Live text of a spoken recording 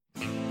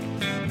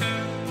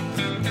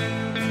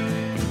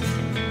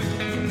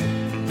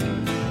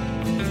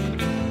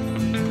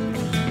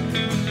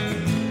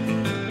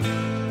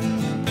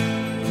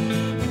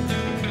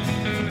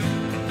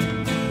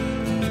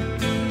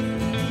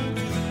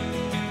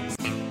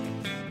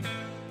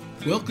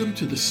Welcome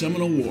to the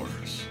Seminole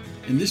Wars.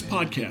 In this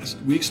podcast,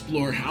 we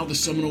explore how the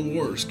Seminole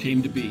Wars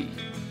came to be,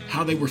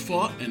 how they were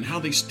fought, and how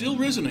they still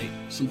resonate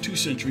some 2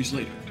 centuries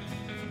later.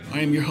 I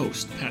am your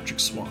host, Patrick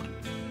Swan,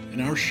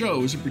 and our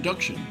show is a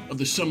production of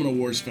the Seminole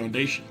Wars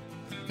Foundation,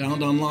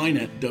 found online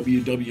at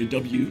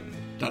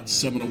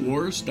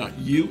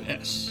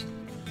www.seminolewars.us.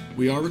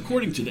 We are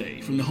recording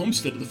today from the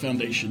homestead of the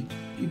Foundation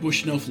in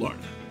Bushnell,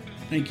 Florida.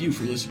 Thank you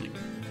for listening.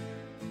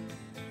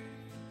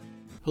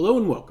 Hello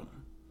and welcome.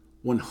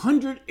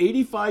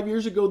 185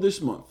 years ago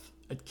this month,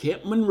 at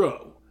Camp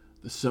Monroe,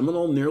 the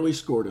Seminole nearly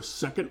scored a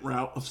second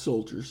rout of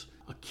soldiers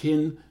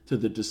akin to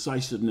the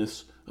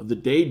decisiveness of the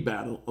Dade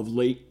Battle of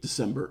late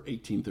December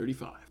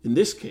 1835. In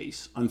this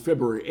case, on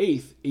February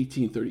 8,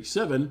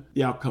 1837,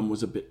 the outcome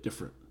was a bit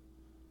different.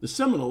 The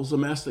Seminoles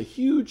amassed a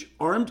huge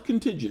armed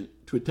contingent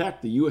to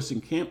attack the U.S.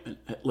 encampment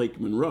at Lake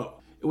Monroe.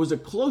 It was a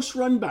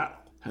close-run battle.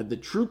 Had the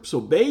troops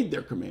obeyed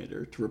their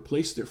commander to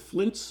replace their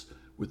flints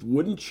with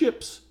wooden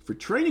chips for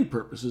training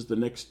purposes the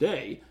next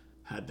day,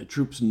 had the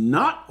troops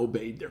not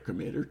obeyed their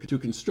commander to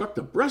construct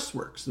the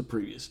breastworks the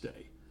previous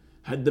day,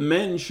 had the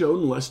men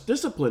shown less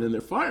discipline in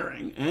their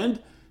firing,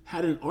 and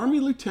had an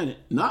Army lieutenant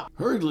not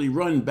hurriedly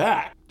run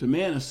back to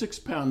man a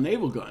 6-pound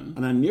naval gun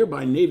on a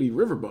nearby Navy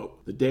riverboat,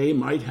 the day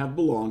might have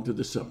belonged to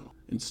the Seminole.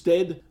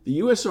 Instead, the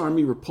U.S.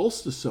 Army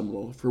repulsed the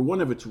Seminole for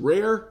one of its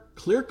rare,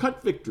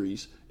 clear-cut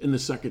victories in the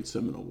Second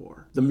Seminole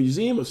War. The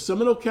Museum of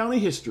Seminole County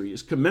History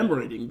is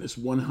commemorating this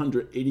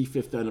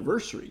 185th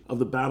anniversary of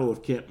the Battle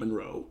of Camp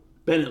Monroe.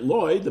 Bennett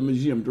Lloyd, the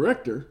museum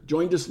director,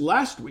 joined us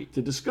last week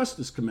to discuss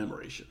this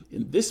commemoration.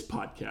 In this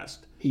podcast,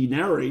 he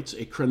narrates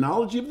a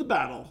chronology of the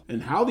battle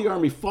and how the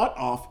Army fought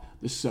off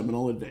the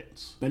Seminole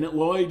advance. Bennett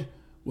Lloyd,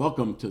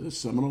 welcome to the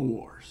Seminole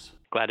Wars.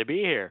 Glad to be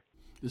here.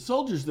 The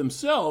soldiers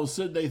themselves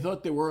said they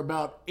thought there were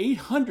about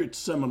 800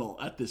 Seminole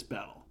at this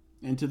battle,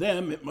 and to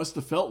them it must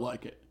have felt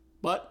like it.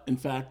 But, in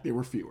fact, there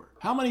were fewer.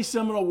 How many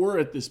Seminole were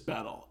at this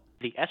battle?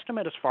 The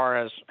estimate as far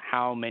as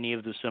how many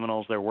of the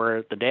Seminoles there were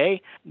at the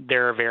day,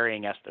 there are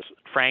varying estimates.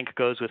 Frank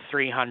goes with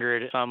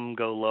 300, some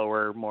go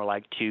lower, more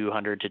like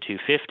 200 to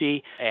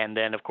 250. And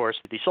then, of course,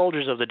 the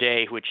soldiers of the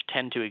day, which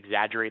tend to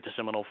exaggerate the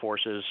Seminole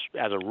forces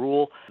as a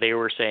rule, they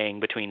were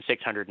saying between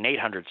 600 and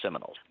 800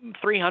 Seminoles.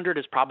 300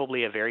 is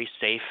probably a very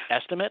safe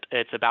estimate.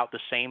 It's about the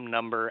same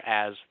number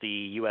as the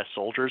U.S.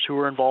 soldiers who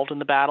were involved in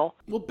the battle.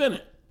 Well,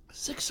 Bennett,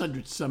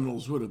 600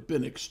 Seminoles would have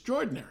been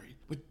extraordinary,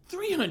 but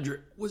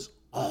 300 was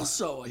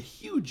also a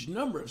huge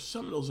number of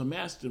Seminoles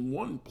amassed in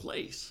one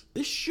place.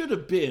 This should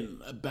have been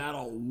a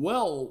battle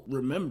well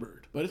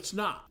remembered, but it's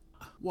not.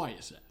 Why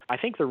is that? I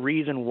think the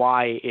reason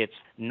why it's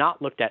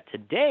not looked at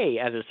today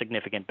as a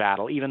significant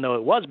battle, even though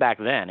it was back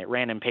then, it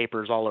ran in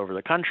papers all over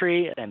the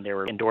country, and there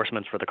were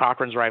endorsements for the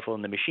Cochrane's rifle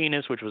and the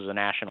Machinist, which was a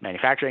national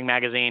manufacturing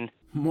magazine.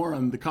 More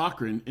on the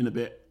Cochrane in a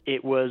bit.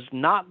 It was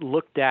not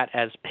looked at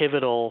as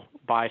pivotal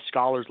by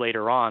scholars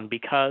later on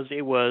because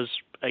it was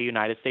a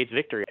United States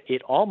victory.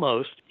 It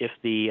almost, if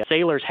the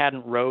sailors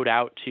hadn't rowed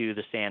out to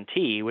the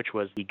Santee, which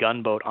was the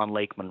gunboat on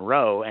Lake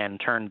Monroe, and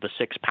turned the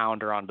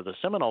 6-pounder onto the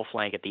Seminole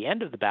flank at the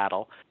end of the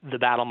battle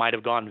might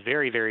have gone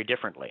very, very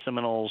differently.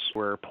 Seminoles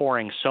were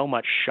pouring so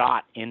much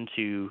shot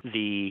into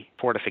the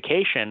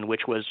fortification,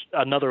 which was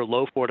another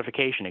low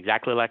fortification,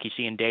 exactly like you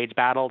see in Dade's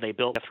battle. They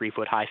built a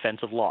 3-foot-high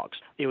fence of logs.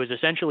 It was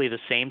essentially the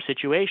same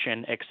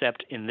situation,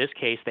 except in this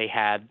case they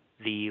had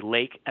the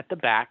lake at the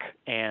back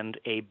and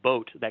a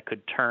boat that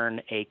could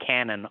turn a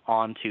cannon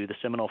onto the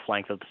Seminole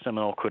flank that the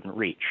Seminole couldn't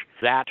reach.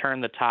 That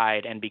turned the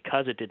tide, and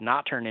because it did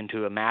not turn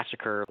into a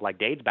massacre like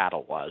Dade's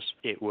battle was,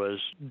 it was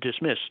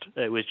dismissed.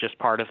 It was just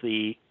part of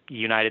the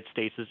United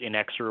States'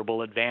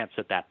 inexorable advance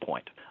at that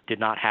point.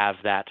 Did not have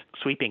that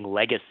sweeping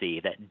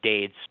legacy that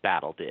Dade's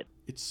battle did.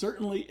 It's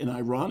certainly an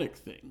ironic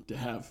thing to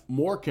have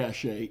more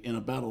cachet in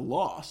a battle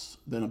loss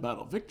than a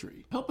battle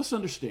victory. Help us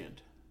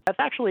understand. That's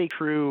actually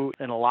true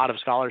in a lot of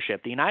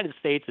scholarship. The United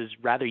States is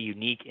rather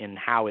unique in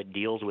how it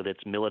deals with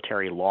its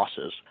military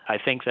losses. I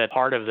think that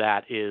part of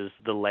that is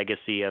the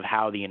legacy of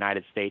how the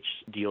United States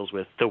deals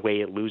with the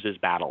way it loses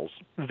battles.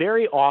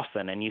 Very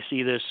often, and you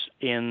see this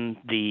in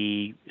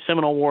the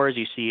Seminole Wars,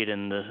 you see it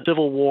in the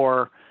Civil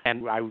War,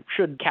 and I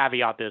should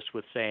caveat this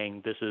with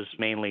saying this is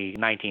mainly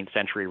 19th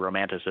century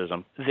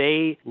romanticism.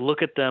 They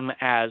look at them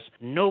as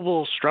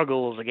noble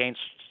struggles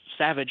against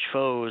savage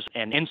foes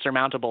and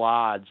insurmountable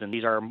odds, and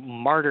these are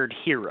martyred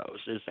heroes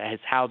is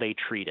how they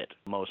treat it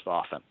most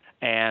often.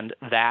 And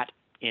that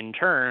in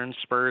turn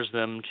spurs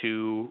them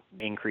to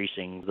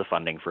increasing the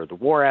funding for the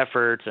war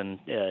efforts and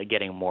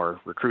getting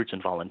more recruits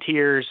and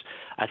volunteers.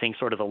 I think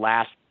sort of the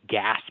last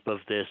gasp of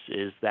this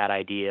is that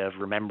idea of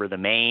Remember the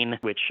Maine,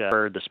 which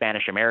spurred the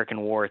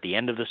Spanish-American War at the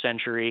end of the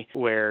century,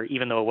 where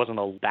even though it wasn't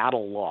a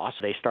battle loss,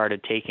 they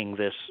started taking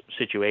this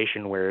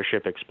situation where a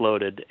ship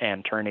exploded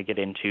and turning it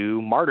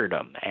into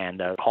martyrdom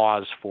and a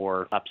cause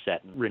for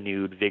upset and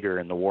renewed vigor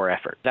in the war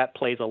effort. That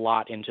plays a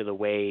lot into the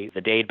way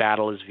the Dade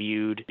battle is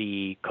viewed,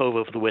 the Cove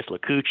of the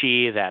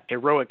Withlacoochee, that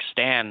heroic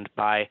stand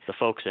by the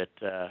folks at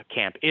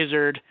Camp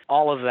Izard.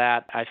 All of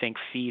that, I think,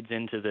 feeds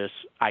into this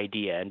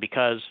idea. And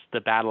because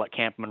the battle at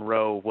Camp Monroe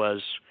Monroe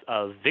was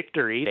a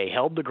victory. They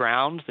held the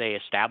ground. They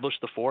established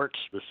the fort.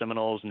 The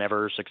Seminoles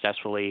never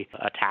successfully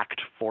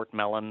attacked Fort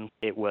Mellon.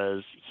 It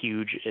was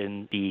huge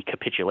in the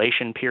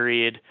capitulation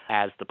period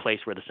as the place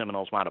where the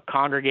Seminoles wound up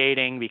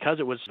congregating. Because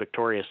it was a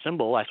victorious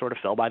symbol, I sort of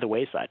fell by the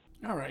wayside.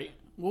 All right.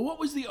 Well, what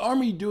was the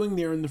Army doing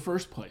there in the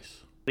first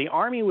place? The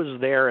Army was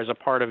there as a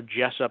part of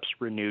Jessup's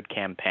renewed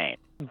campaign.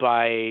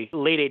 By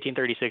late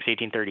 1836,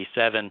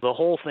 1837, the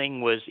whole thing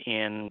was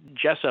in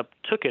Jessup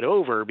took it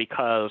over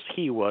because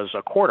he was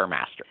a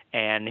quartermaster.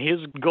 And his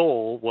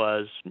goal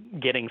was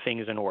getting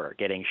things in order,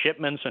 getting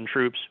shipments and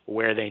troops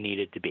where they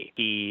needed to be.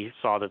 He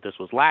saw that this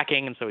was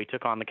lacking, and so he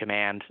took on the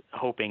command,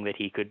 hoping that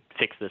he could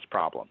fix this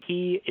problem.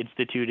 He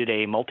instituted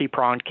a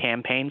multi-pronged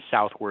campaign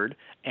southward,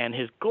 and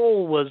his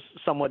goal was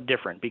somewhat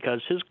different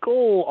because his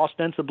goal,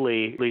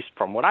 ostensibly, at least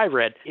from what I've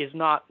read, is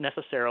not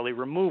necessarily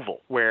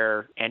removal,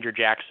 where Andrew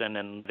Jackson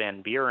and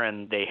Van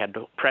Buren, they had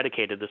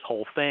predicated this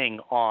whole thing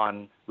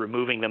on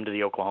removing them to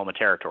the Oklahoma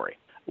Territory.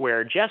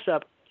 Where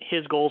Jessup,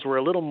 his goals were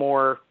a little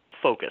more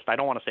focused. I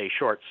don't want to say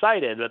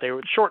short-sighted, but they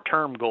were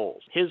short-term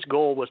goals. His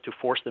goal was to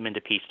force them into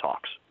peace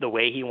talks. The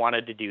way he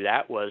wanted to do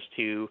that was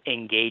to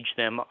engage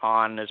them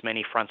on as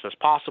many fronts as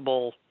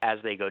possible as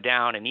they go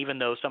down. And even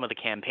though some of the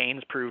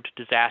campaigns proved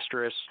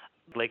disastrous,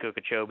 Lake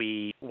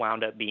Okeechobee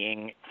wound up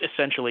being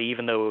essentially,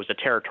 even though it was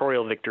a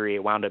territorial victory,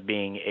 it wound up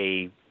being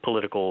a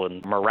political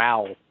and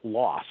morale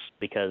loss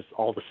because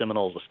all the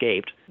Seminoles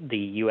escaped. The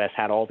U.S.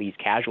 had all these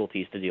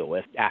casualties to deal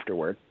with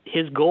afterward.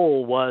 His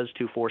goal was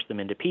to force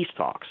them into peace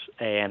talks,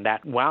 and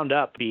that wound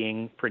up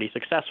being pretty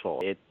successful.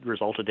 It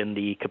resulted in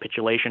the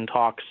capitulation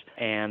talks,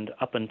 and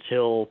up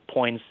until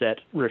Poinsett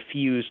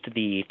refused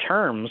the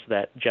terms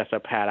that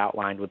Jessup had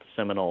outlined with the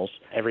Seminoles,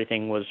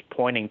 everything was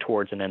pointing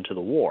towards an end to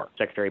the war.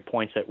 Secretary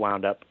Poinsett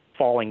wound up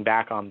falling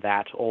back on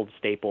that old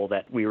staple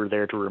that we were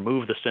there to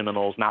remove the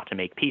Seminoles, not to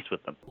make peace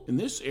with them. In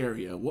this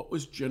area, what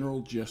was General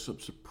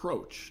Jessup's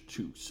approach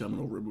to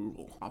Seminole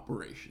removal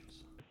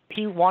operations?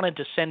 He wanted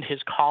to send his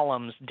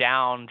columns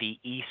down the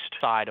east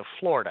side of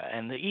Florida,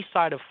 and the east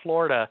side of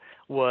Florida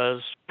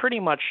was pretty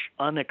much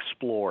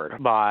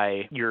unexplored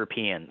by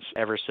Europeans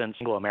ever since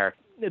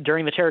Anglo-American.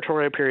 During the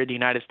territorial period, the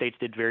United States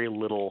did very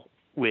little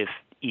with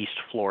East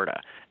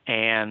Florida,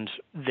 and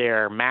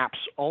their maps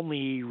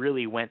only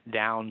really went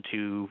down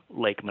to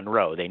Lake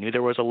Monroe. They knew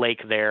there was a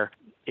lake there.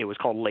 It was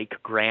called Lake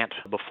Grant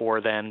before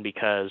then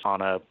because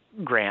on a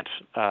grant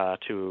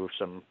to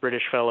some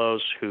British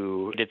fellows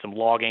who did some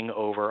logging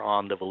over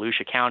on the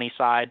Volusia County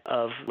side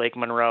of Lake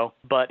Monroe.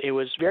 But it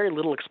was very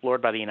little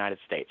explored by the United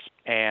States.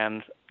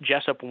 And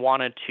Jessup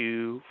wanted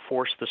to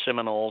force the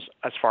Seminoles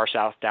as far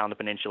south down the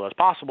peninsula as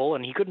possible,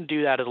 and he couldn't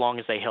do that as long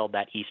as they held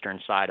that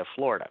eastern side of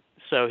Florida.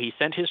 So he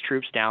sent his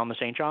troops down the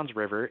St. Johns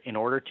River in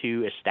order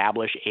to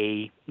establish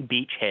a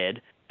beachhead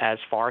as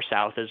far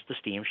south as the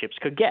steamships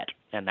could get,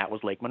 and that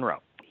was Lake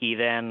Monroe. He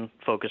then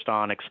focused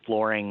on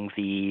exploring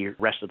the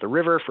rest of the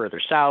river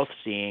further south,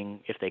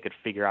 seeing if they could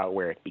figure out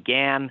where it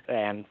began.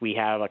 And we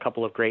have a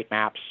couple of great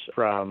maps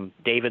from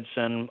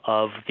Davidson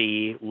of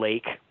the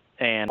lake,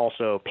 and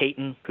also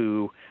Peyton,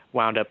 who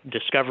wound up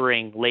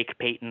discovering Lake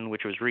Peyton,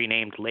 which was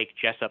renamed Lake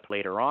Jessup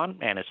later on,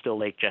 and is still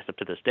Lake Jessup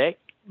to this day.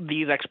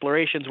 These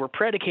explorations were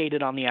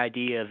predicated on the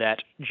idea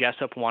that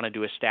Jessup wanted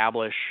to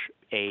establish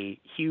a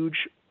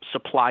huge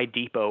supply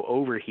depot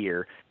over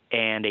here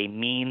and a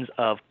means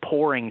of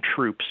pouring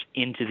troops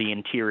into the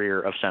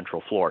interior of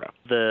Central Florida.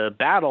 The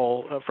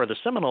battle for the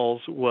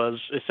Seminoles was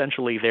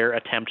essentially their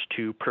attempt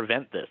to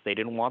prevent this. They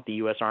didn't want the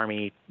U.S.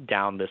 Army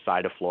down this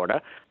side of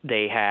Florida.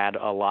 They had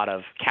a lot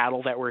of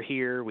cattle that were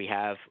here. We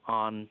have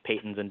on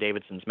Peyton's and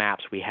Davidson's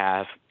maps, we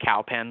have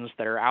cow pens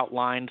that are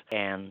outlined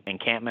and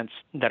encampments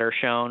that are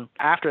shown.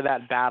 After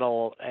that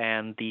battle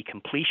and the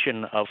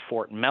completion of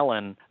Fort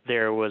Mellon,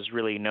 there was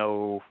really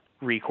no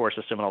recourse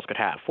the Seminoles could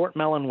have. Fort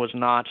Mellon was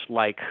not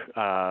like,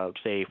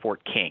 say,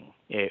 Fort King.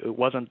 It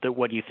wasn't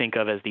what you think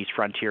of as these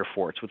frontier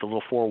forts with the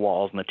little four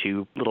walls and the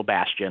two little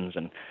bastions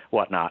and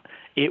whatnot.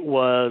 It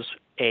was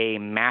a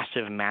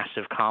massive,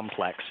 massive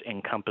complex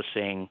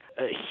encompassing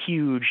a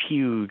huge,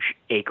 huge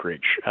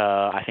acreage.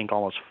 I think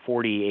almost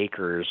 40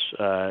 acres,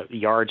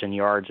 yards and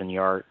yards and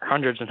yards,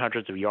 hundreds and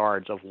hundreds of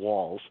yards of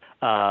walls,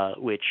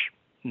 which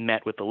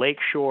met with the lake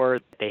shore.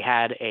 They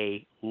had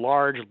a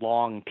large,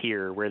 long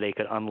pier where they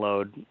could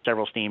unload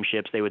several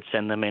steamships. They would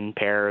send them in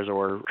pairs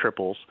or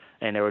triples,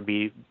 and there would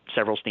be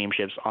several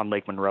steamships on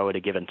Lake Monroe at a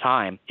given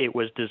time. It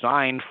was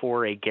designed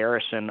for a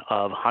garrison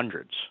of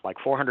hundreds, like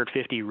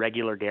 450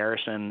 regular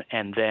garrison,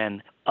 and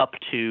then up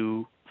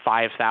to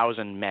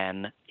 5,000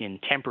 men in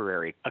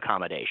temporary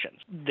accommodations.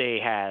 They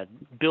had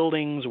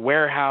buildings,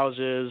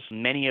 warehouses.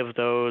 Many of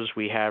those,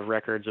 we have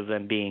records of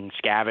them being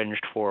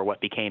scavenged for what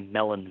became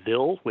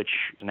Mellonville, which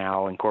is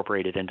now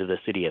incorporated into the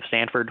city of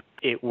Sanford.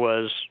 It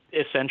was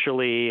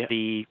essentially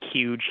the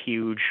huge,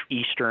 huge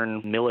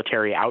eastern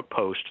military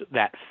outpost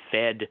that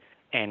fed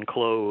and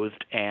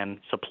clothed and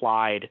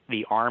supplied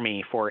the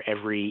army for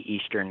every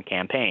eastern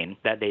campaign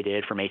that they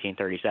did from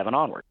 1837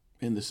 onward.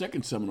 In the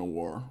Second Seminole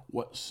War,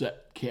 what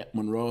set Camp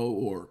Monroe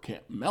or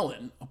Camp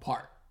Mellon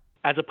apart?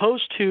 As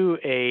opposed to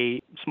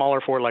a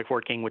smaller fort like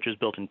Fort King, which was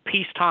built in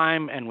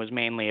peacetime and was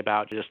mainly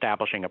about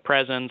establishing a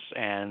presence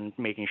and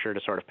making sure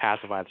to sort of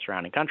pacify the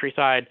surrounding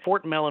countryside,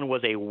 Fort Mellon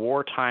was a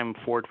wartime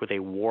fort with a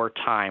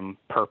wartime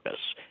purpose.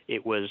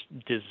 It was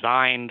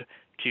designed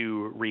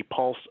to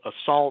repulse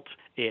assault.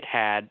 It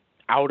had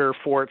outer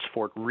forts,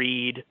 Fort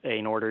Reed,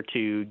 in order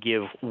to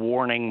give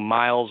warning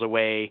miles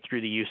away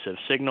through the use of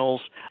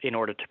signals in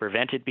order to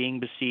prevent it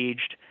being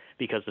besieged,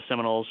 because the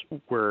Seminoles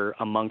were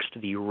amongst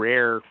the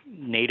rare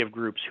native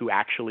groups who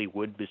actually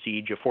would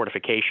besiege a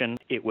fortification.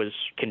 It was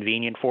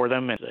convenient for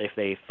them if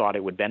they thought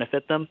it would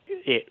benefit them.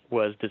 It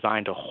was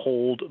designed to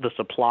hold the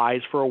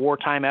supplies for a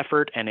wartime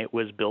effort, and it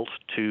was built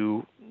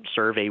to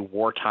serve a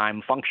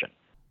wartime function.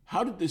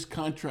 How did this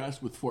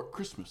contrast with Fort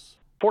Christmas?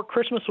 Fort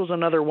Christmas was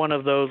another one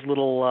of those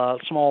little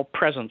small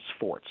presence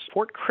forts.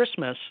 Fort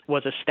Christmas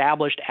was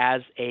established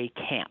as a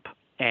camp,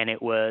 and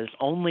it was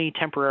only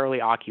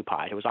temporarily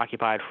occupied. It was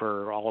occupied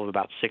for all of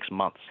about 6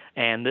 months.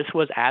 And this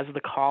was as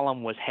the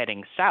column was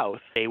heading south,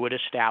 they would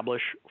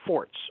establish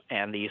forts.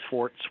 And these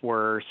forts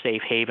were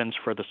safe havens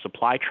for the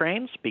supply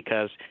trains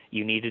because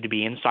you needed to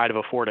be inside of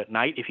a fort at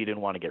night if you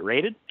didn't want to get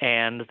raided.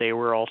 And they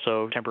were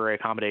also temporary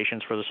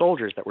accommodations for the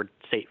soldiers that were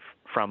safe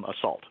from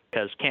assault,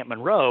 because Camp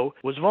Monroe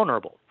was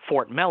vulnerable.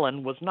 Fort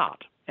Mellon was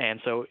not. And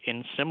so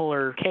in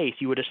similar case,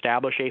 you would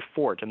establish a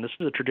fort. And this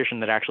is a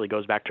tradition that actually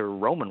goes back to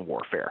Roman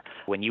warfare.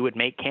 When you would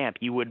make camp,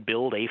 you would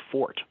build a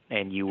fort,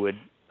 and you would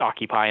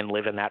occupy and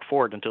live in that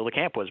fort until the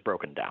camp was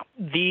broken down.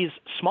 These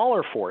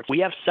smaller forts, we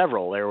have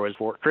several. There was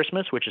Fort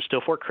Christmas, which is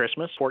still Fort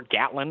Christmas. Fort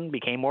Gatlin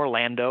became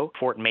Orlando.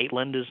 Fort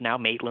Maitland is now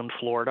Maitland,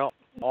 Florida.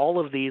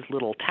 All of these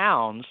little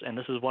towns, and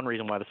this is one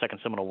reason why the Second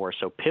Seminole War is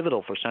so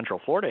pivotal for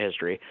Central Florida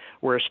history,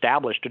 were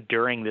established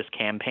during this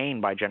campaign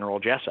by General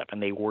Jessup,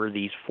 and they were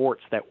these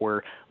forts that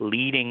were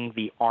leading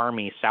the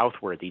army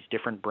southward, these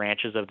different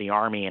branches of the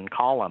army in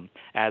column,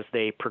 as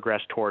they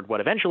progressed toward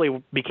what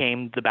eventually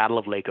became the Battle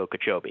of Lake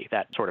Okeechobee,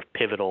 that sort of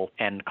pivotal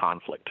end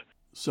conflict.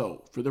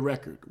 So, for the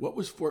record, what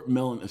was Fort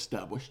Mellon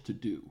established to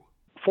do?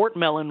 Fort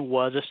Mellon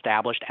was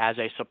established as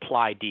a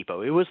supply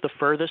depot. It was the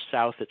furthest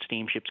south that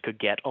steamships could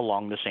get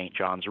along the St.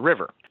 Johns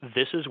River.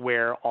 This is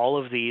where all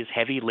of these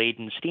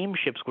heavy-laden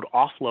steamships would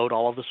offload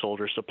all of the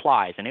soldiers'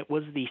 supplies, and it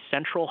was the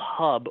central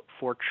hub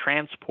for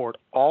transport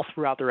all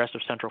throughout the rest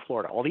of Central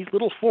Florida. All these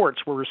little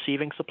forts were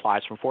receiving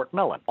supplies from Fort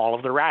Mellon. All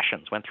of the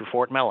rations went through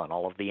Fort Mellon.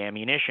 All of the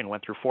ammunition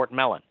went through Fort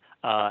Mellon.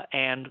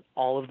 And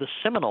all of the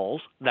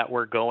Seminoles that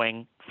were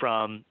going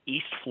from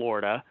East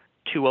Florida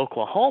to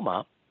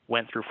Oklahoma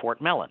went through Fort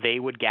Mellon. They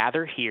would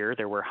gather here.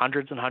 There were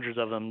hundreds and hundreds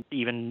of them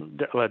even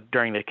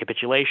during the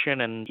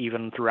capitulation and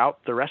even throughout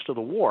the rest of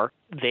the war.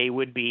 They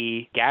would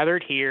be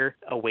gathered here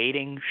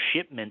awaiting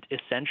shipment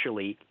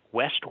essentially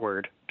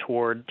westward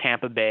toward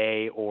Tampa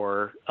Bay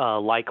or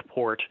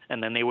Likeport,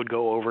 and then they would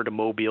go over to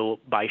Mobile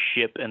by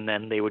ship, and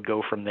then they would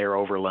go from there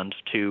overland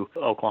to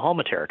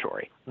Oklahoma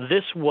Territory.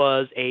 This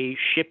was a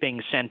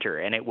shipping center,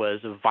 and it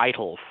was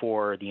vital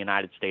for the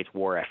United States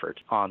war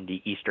effort on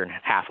the eastern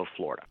half of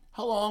Florida.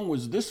 How long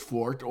was this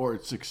fort or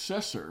its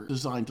successor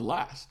designed to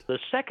last? The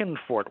second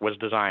fort was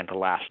designed to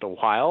last a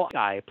while.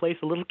 I place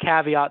a little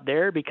caveat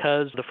there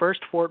because the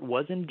first fort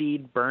was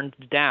indeed burned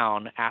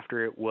down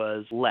after it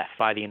was left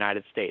by the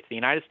United States. The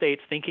United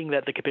States, thinking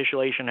that the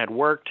capitulation had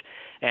worked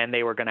and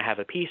they were going to have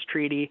a peace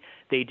treaty,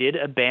 they did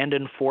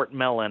abandon Fort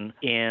Mellon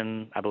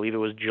in, I believe it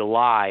was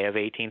July of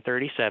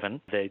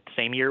 1837, the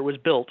same year it was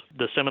built.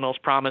 The Seminoles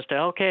promised,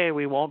 okay,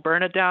 we won't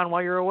burn it down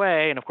while you're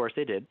away, and of course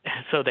they did.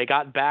 So they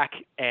got back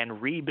and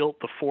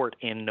rebuilt the fort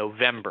in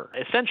November.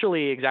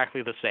 Essentially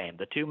exactly the same.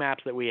 The two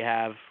maps that we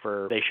have,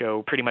 they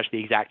show pretty much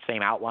the exact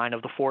same outline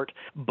of the fort,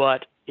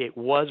 but it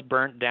was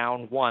burnt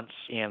down once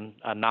in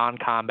a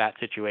non-combat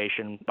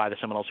situation by the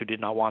Seminoles who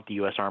did not want the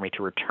U.S. Army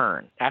to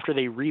return. After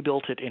they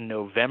rebuilt it in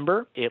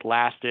November, it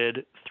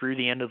lasted through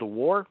the end of the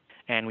war,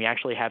 and we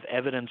actually have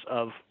evidence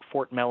of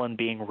Fort Mellon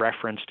being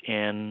referenced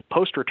in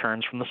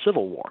post-returns from the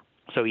Civil War.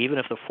 So even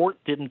if the fort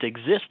didn't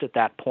exist at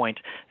that point,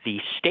 the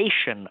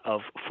station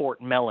of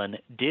Fort Mellon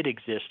did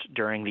exist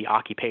during the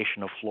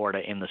occupation of Florida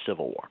in the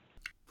Civil War.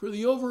 For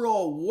the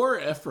overall war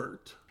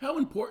effort, how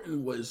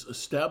important was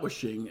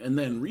establishing and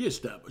then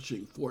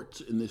reestablishing forts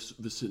in this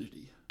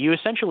vicinity? You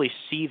essentially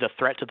see the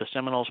threat to the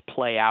Seminoles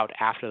play out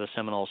after the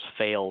Seminoles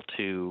fail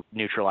to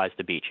neutralize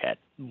the beachhead.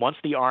 Once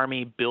the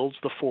Army builds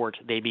the fort,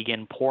 they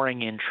begin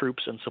pouring in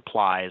troops and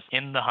supplies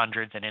in the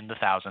hundreds and in the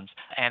thousands,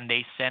 and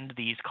they send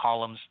these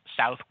columns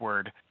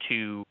southward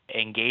to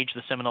engage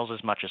the Seminoles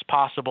as much as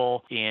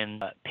possible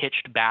in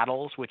pitched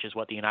battles, which is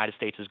what the United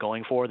States is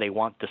going for. They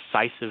want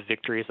decisive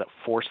victories that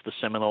force the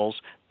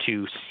Seminoles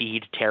to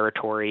cede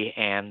territory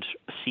and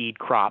cede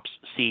crops,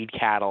 cede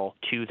cattle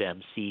to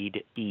them,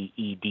 cede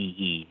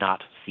E-E-D-E,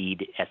 not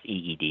cede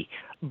S-E-E-D.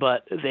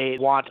 But they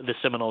want the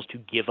Seminoles to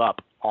give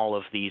up all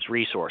of these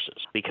resources,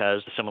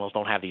 because the Seminoles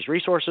don't have these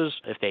resources.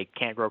 If they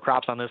can't grow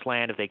crops on this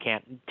land, if they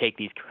can't take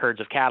these herds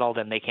of cattle,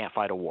 then they can't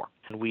fight a war.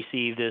 And we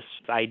see this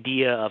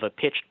idea of a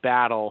pitched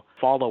battle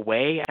fall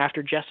away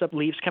after Jessup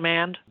leaves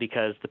command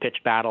because the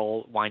pitched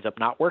battle winds up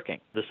not working.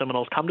 The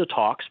Seminoles come to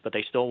talks, but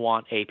they still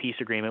want a peace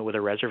agreement with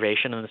a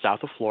reservation in the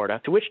south of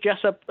Florida, to which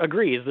Jessup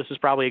agrees this is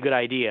probably a good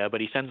idea,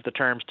 but he sends the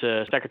terms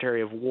to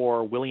Secretary of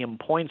War William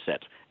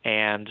Poinsett.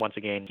 And once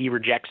again, he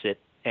rejects it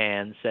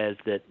and says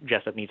that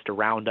Jessup needs to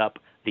round up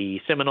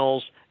the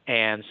Seminoles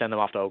and send them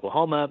off to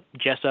Oklahoma.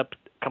 Jessup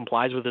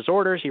complies with his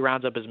orders. He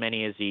rounds up as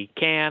many as he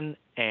can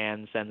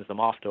and sends them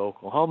off to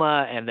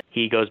Oklahoma, and then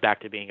he goes back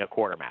to being a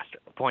quartermaster.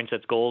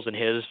 Poinsett's goals and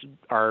his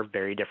are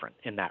very different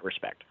in that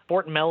respect.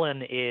 Fort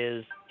Mellon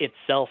is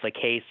itself a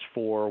case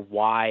for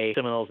why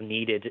Seminoles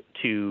needed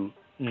to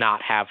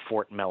not have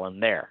Fort Mellon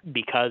there,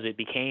 because it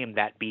became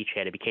that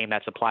beachhead, it became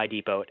that supply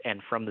depot,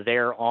 and from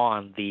there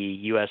on, the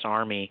U.S.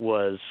 Army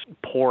was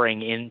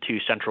pouring into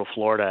Central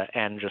Florida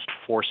and just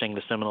forcing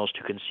the Seminoles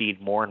to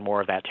concede more and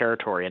more of that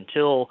territory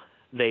until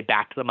they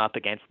backed them up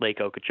against Lake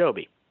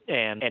Okeechobee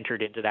and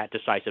entered into that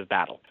decisive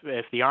battle.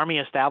 If the Army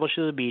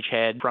establishes a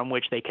beachhead from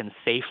which they can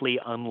safely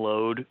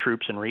unload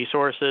troops and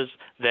resources,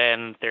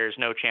 then there's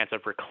no chance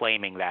of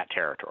reclaiming that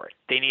territory.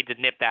 They need to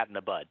nip that in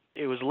the bud.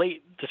 It was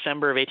late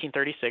December of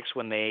 1836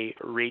 when they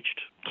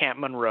reached Camp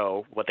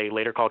Monroe, what they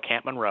later called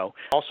Camp Monroe.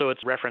 Also,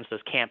 it's referenced as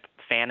Camp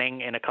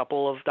Fanning in a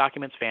couple of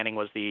documents. Fanning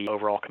was the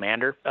overall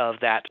commander of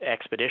that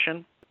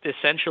expedition.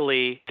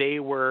 Essentially, they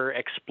were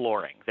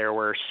exploring. There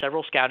were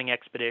several scouting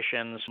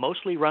expeditions,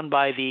 mostly run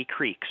by the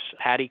Creeks.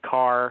 Paddy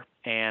Carr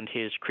and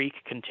his Creek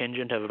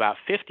contingent of about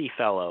 50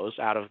 fellows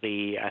out of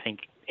the, I think,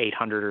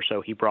 800 or so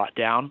he brought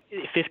down.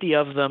 50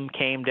 of them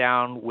came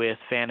down with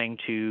Fanning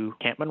to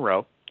Camp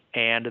Monroe,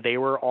 and they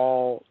were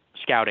all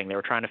scouting. They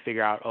were trying to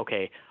figure out,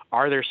 okay,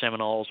 are there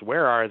Seminoles?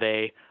 Where are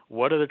they?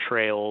 What are the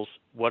trails?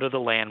 What are the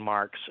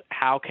landmarks?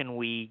 How can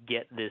we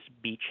get this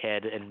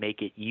beachhead and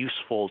make it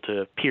useful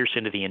to pierce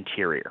into the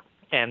interior?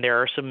 And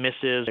there are some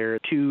missives. There are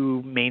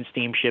two main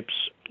steamships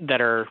that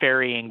are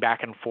ferrying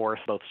back and forth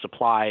both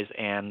supplies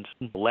and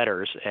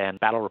letters and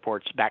battle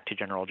reports back to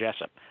General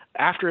Jessup.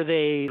 After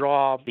they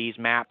draw these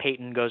maps,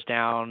 Peyton goes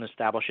down,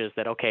 establishes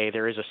that, okay,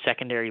 there is a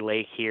secondary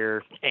lake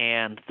here,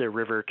 and the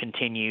river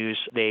continues.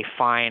 They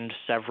find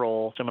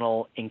several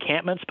Seminole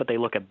encampments, but they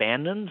look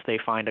abandoned. They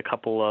find a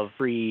couple of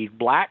freed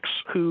blacks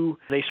who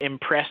they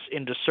impress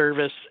into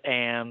service,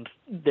 and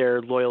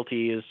their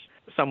loyalty is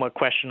somewhat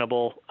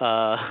questionable,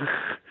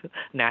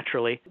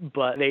 naturally,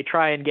 but they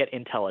try and get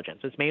intelligence.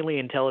 It's mainly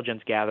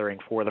intelligence gathering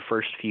for the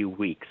first few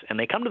weeks, and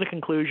they come to the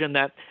conclusion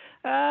that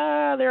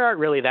there aren't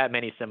really that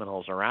many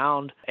Seminoles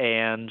around,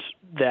 and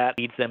that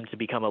leads them to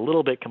become a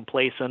little bit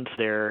complacent.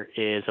 There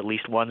is at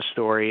least one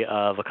story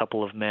of a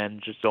couple of men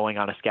just going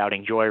on a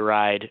scouting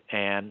joyride,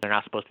 and they're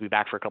not supposed to be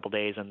back for a couple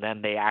days, and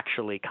then they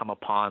actually come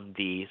upon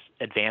these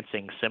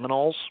advancing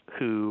Seminoles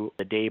who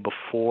the day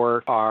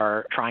before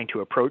are trying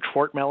to approach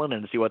Fort Mellon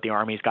and see what the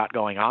Army's got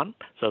going on.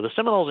 So the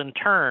Seminoles in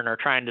turn are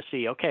trying to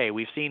see, okay,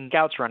 we've seen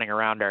scouts running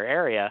around our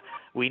area.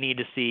 We need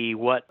to see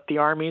what the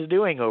Army's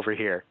doing over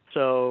here.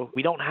 So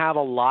we don't have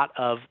a lot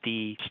of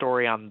the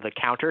story on the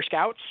counter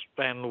scouts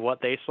and what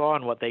they saw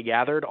and what they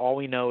gathered. All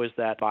we know is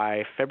that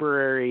by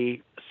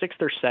February 6th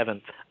or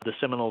 7th, the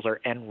Seminoles are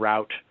en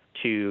route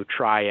to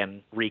try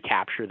and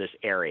recapture this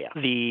area.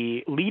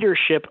 The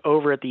leadership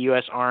over at the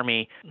U.S.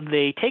 Army,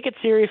 they take it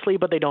seriously,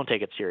 but they don't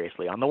take it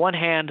seriously. On the one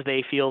hand,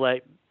 they feel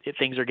that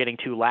things are getting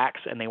too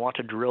lax and they want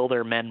to drill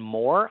their men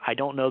more. I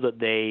don't know that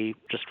they,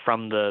 just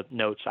from the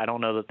notes, I don't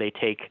know that they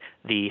take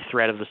the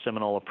threat of the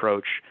Seminole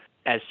approach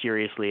as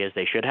seriously as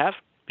they should have,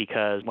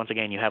 because once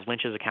again, you have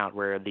Lynch's account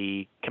where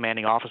the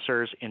commanding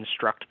officers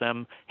instruct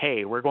them,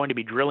 hey, we're going to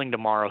be drilling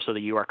tomorrow so that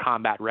you are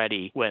combat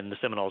ready when the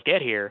Seminoles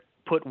get here.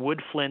 Put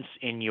wood flints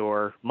in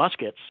your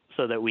muskets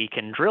so that we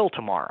can drill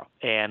tomorrow.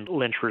 And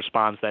Lynch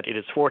responds that it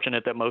is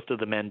fortunate that most of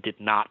the men did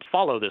not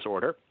follow this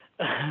order,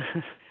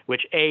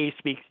 which A,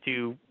 speaks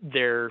to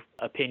their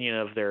opinion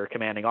of their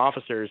commanding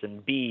officers,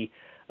 and B,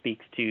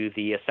 speaks to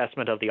the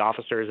assessment of the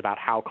officers about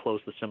how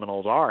close the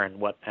Seminoles are and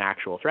what an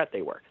actual threat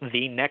they were.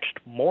 The next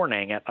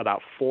morning at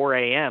about 4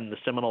 a.m., the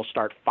Seminoles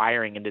start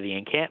firing into the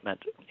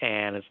encampment,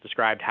 and it's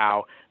described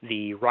how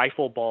the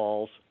rifle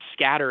balls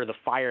scatter the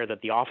fire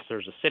that the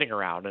officers are sitting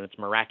around, and it's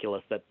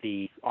miraculous that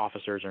the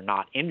officers are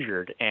not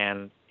injured,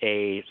 and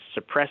a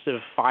suppressive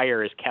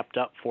fire is kept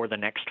up for the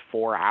next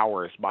 4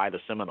 hours by the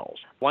Seminoles.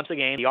 Once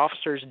again, the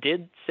officers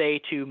did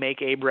say to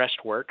make a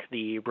breastwork.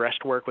 The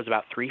breastwork was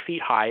about 3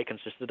 feet high. It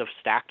consisted of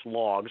stacked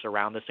logs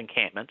around this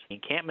encampment. The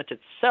encampment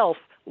itself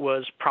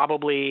was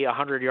probably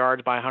 100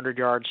 yards by 100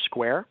 yards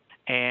square.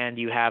 And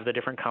you have the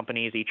different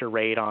companies, each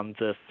arrayed on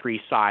the three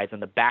sides,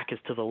 and the back is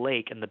to the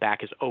lake, and the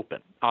back is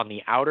open. On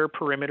the outer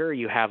perimeter,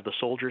 you have the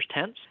soldiers'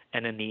 tents,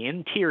 and in the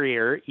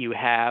interior, you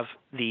have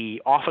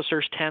the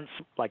officers' tents,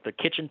 like the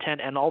kitchen tent,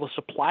 and all the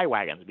supply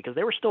wagons, because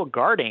they were still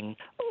guarding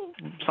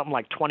something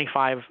like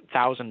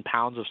 25,000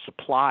 pounds of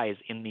supplies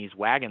in these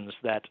wagons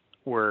that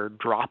were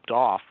dropped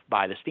off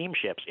by the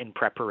steamships in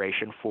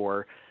preparation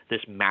for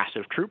this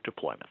massive troop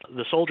deployment.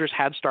 The soldiers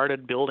had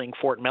started building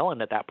Fort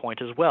Mellon at that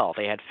point as well.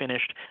 They had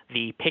finished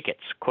the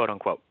pickets, quote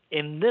unquote.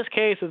 In this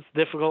case, it's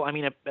difficult. I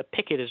mean, a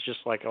picket is just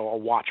like a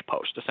watch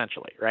post,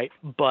 essentially, right?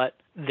 But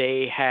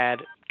they had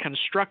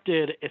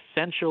constructed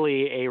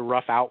essentially a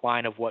rough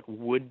outline of what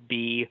would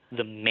be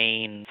the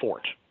main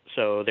fort.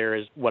 So there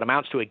is what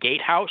amounts to a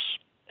gatehouse,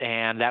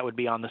 and that would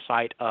be on the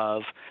site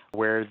of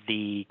where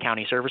the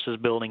county services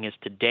building is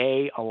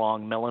today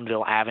along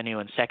Mellonville Avenue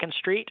and 2nd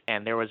Street.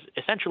 And there was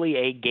essentially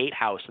a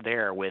gatehouse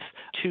there with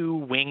 2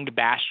 winged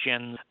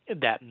bastions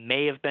that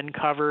may have been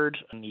covered.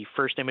 In the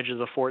first image of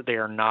the fort, they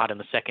are not, and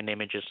the second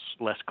image is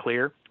less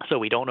clear. So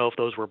we don't know if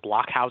those were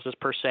blockhouses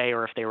per se,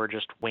 or if they were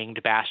just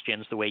winged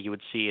bastions the way you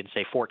would see in,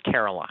 say, Fort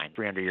Caroline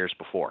 300 years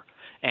before.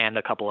 And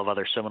a couple of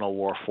other Seminole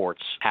War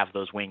forts have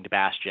those winged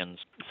bastions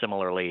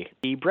similarly.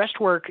 The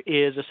breastwork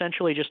is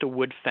essentially just a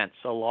wood fence,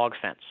 a log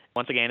fence.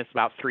 Once again, it's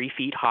about 3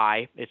 feet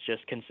high. It's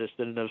just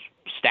consistent of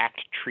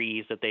stacked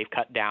trees that they've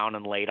cut down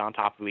and laid on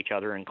top of each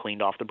other and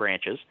cleaned off the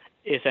branches.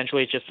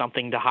 Essentially, it's just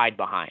something to hide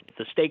behind.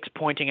 The stakes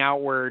pointing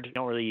outward, you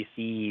don't really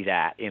see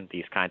that in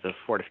these kinds of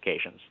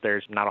fortifications.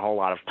 There's not a whole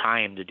lot of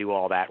time to do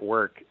all that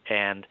work,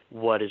 and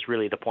what is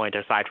really the point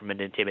aside from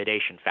an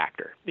intimidation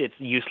factor? It's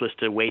useless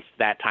to waste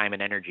that time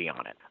and energy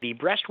on it. The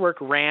breastwork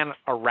ran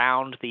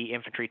around the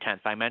infantry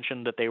tents. I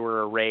mentioned that they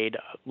were arrayed,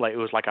 it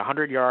was like a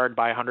 100-yard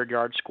by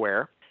 100-yard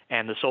square,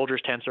 and the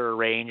soldiers' tents are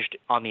arranged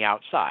on the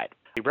outside.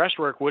 The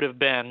breastwork would have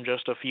been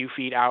just a few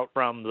feet out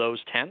from those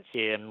tents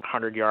in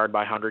 100-yard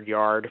by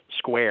 100-yard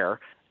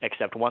square,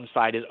 except one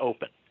side is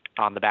open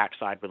on the back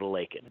side where the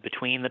lake is.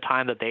 Between the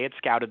time that they had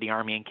scouted the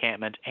Army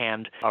encampment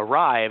and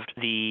arrived,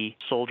 the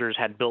soldiers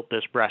had built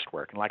this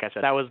breastwork. And like I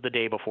said, that was the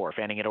day before.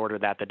 Fanning had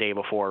ordered that the day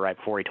before, right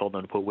before he told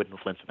them to put wooden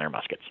flints in their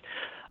muskets.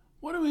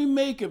 What do we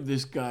make of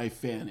this guy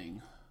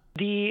Fanning?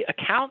 The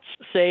accounts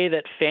say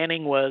that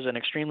Fanning was an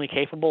extremely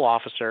capable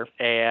officer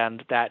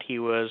and that he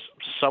was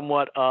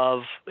somewhat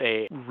of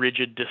a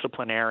rigid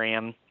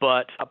disciplinarian,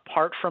 but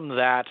apart from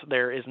that,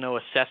 there is no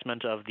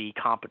assessment of the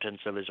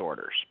competence of his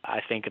orders. I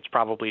think it's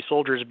probably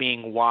soldiers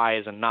being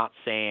wise and not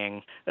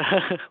saying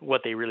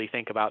what they really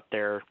think about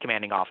their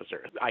commanding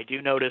officer. I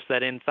do notice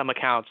that in some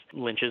accounts,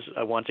 Lynch is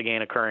once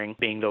again occurring,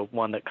 being the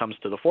one that comes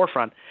to the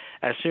forefront.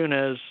 As soon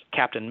as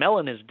Captain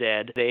Mellon is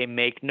dead, they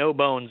make no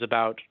bones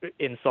about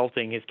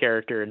insulting his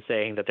character and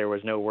saying that there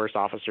was no worse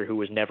officer who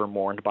was never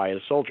mourned by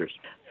his soldiers.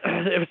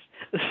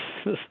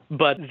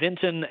 But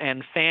Vinton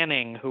and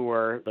Fanning, who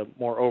are the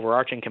more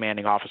overarching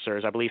commanding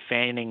officers, I believe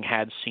Fanning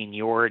had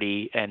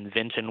seniority and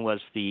Vinton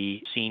was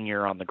the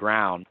senior on the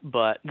ground.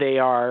 But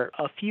there are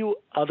a few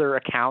other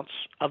accounts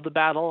of the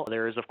battle.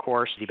 There is, of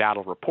course, the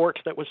battle report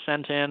that was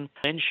sent in.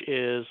 Lynch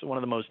is one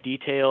of the most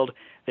detailed.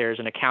 There's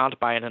an account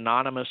by an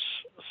anonymous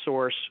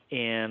source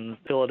in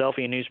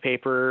Philadelphia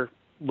newspaper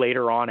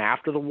later on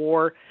after the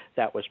war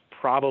that was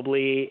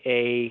probably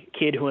a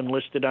kid who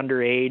enlisted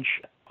underage.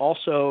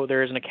 Also,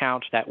 there is an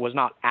account that was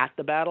not at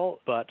the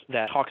battle, but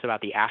that talks about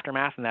the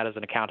aftermath, and that is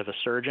an account of a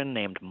surgeon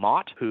named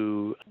Mott,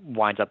 who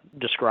winds up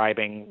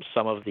describing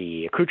some of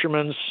the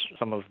accoutrements,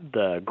 some of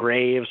the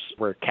graves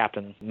where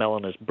Captain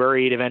Mellon is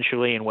buried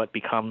eventually, and what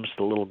becomes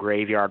the little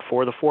graveyard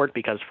for the fort,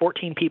 because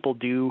 14 people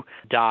do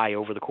die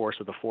over the course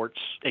of the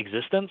fort's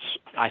existence.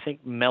 I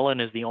think Mellon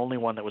is the only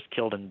one that was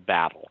killed in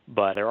battle,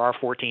 but there are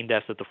 14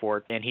 deaths at the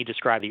fort, and he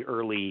described the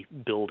early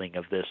building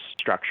of this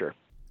structure.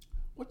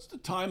 What's the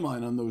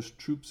timeline on those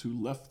troops who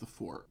left the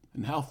fort,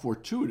 and how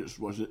fortuitous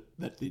was it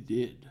that they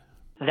did?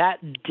 That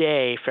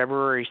day,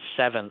 February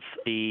 7th,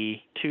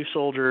 the 2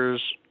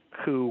 soldiers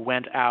who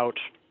went out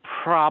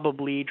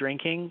probably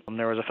drinking,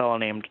 there was a fellow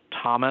named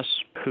Thomas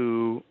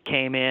who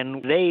came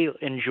in. They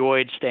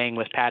enjoyed staying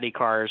with Paddy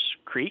Carr's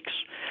creeks.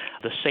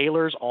 The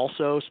sailors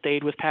also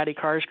stayed with Paddy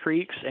Carr's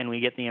creeks, and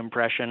we get the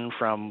impression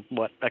from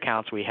what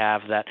accounts we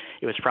have that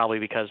it was probably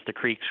because the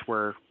creeks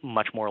were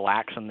much more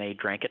lax and they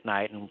drank at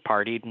night and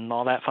partied and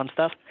all that fun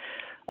stuff.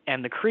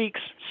 And the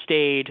creeks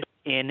stayed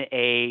in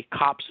a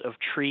copse of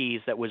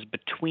trees that was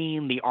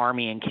between the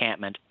Army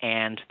encampment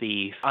and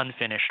the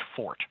unfinished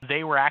fort.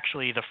 They were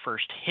actually the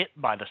first hit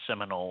by the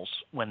Seminoles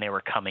when they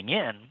were coming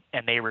in,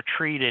 and they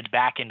retreated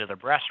back into the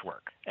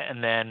breastwork.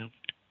 And then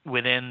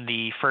within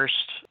the first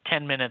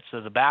 10 minutes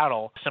of the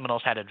battle,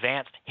 Seminoles had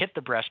advanced, hit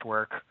the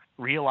breastwork,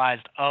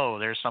 realized, oh,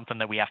 there's something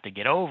that we have to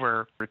get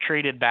over,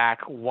 retreated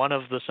back. One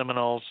of the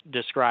Seminoles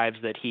describes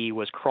that he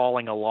was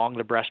crawling along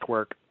the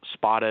breastwork,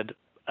 spotted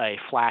a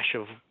flash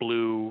of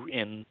blue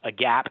in a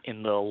gap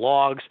in the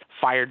logs,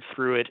 fired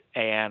through it,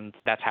 and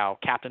that's how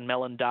Captain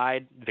Mellon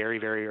died very,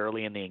 very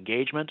early in the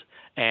engagement.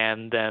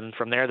 And then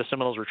from there, the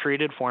Seminoles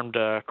retreated, formed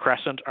a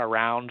crescent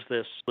around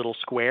this little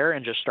square,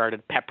 and just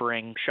started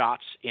peppering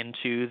shots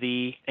into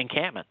the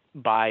encampment.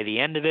 By the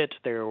end of it,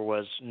 there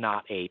was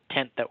not a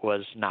tent that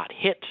was not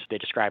hit. They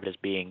describe it as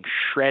being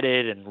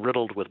shredded and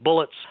riddled with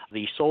bullets.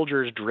 The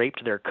soldiers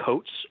draped their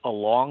coats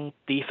along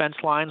the fence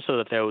line so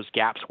that those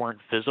gaps weren't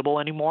visible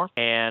anymore.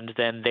 And and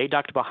then they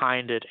ducked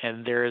behind it,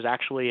 and there is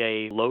actually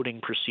a loading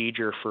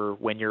procedure for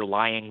when you're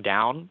lying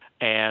down,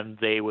 and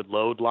they would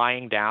load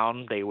lying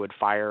down, they would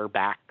fire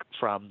back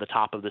from the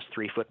top of this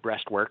 3-foot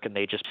breastwork, and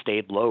they just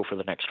stayed low for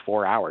the next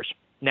 4 hours.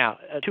 Now,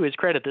 to his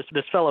credit,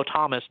 this fellow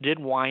Thomas did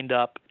wind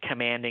up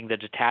commanding the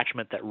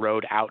detachment that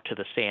rode out to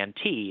the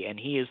Santee, and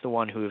he is the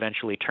one who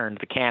eventually turned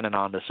the cannon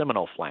on the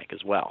Seminole flank as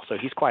well. So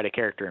he's quite a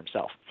character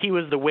himself. He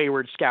was the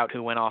wayward scout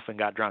who went off and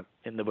got drunk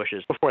in the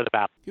bushes before the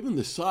battle. Given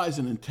the size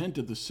and intent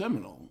of the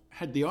Seminole,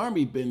 had the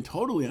Army been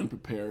totally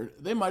unprepared,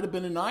 they might have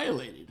been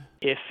annihilated.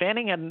 If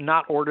Fanning had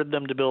not ordered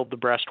them to build the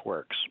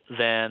breastworks,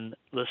 then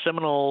the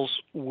Seminoles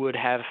would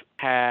have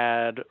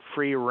had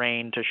free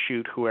rein to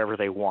shoot whoever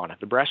they wanted.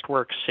 The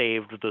breastworks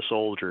saved the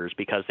soldiers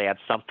because they had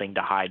something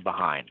to hide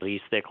behind, these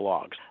thick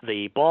logs.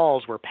 The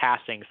balls were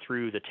passing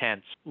through the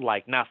tents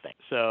like nothing.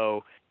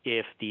 So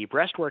if the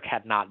breastwork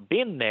had not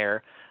been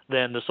there,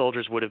 then the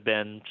soldiers would have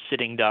been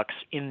sitting ducks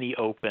in the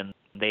open.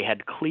 They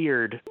had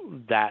cleared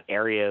that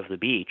area of the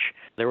beach.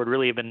 There would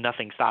really have been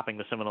nothing stopping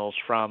the Seminoles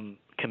from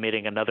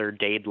committing another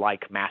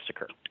Dade-like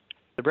massacre.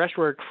 The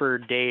breastwork for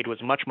Dade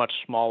was much, much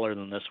smaller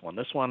than this one.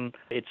 This one,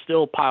 it's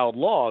still piled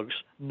logs,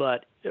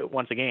 but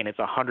once again, it's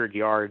 100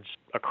 yards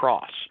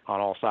across on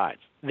all sides.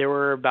 There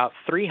were about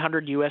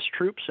 300 U.S.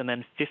 troops and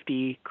then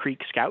 50 Creek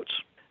scouts.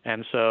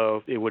 And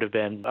so it would have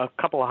been a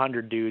couple of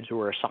hundred dudes who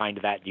were assigned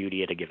that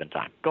duty at a given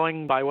time.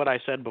 Going by what I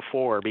said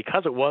before,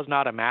 because it was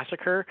not a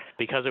massacre,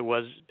 because it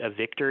was a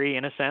victory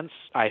in a sense,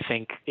 I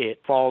think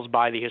it falls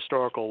by the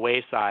historical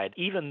wayside,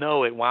 even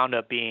though it wound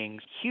up being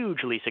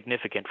hugely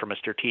significant from a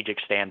strategic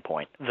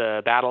standpoint.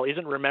 The battle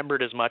isn't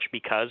remembered as much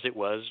because it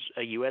was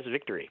a U.S.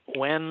 victory.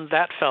 When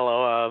that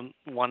fellow,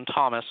 one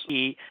Thomas,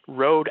 he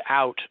rowed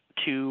out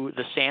to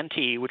the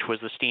Santee, which was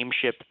the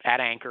steamship at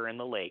anchor in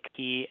the lake.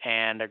 He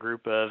and a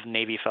group of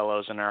Navy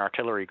fellows in our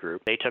artillery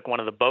group, they took one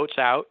of the boats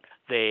out.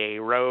 They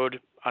rowed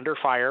under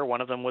fire.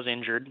 One of them was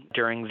injured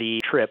during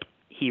the trip.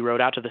 He rowed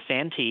out to the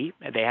Santee.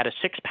 They had a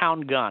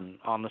 6-pound gun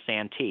on the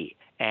Santee,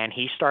 and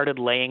he started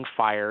laying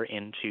fire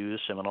into the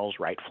Seminoles'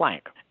 right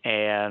flank.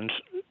 And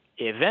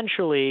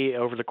eventually,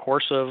 over the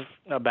course of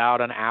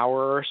about an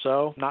hour or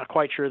so, not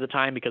quite sure the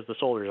time because the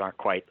soldiers aren't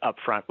quite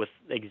upfront with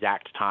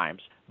exact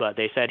times, but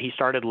they said he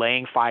started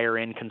laying fire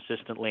in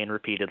consistently and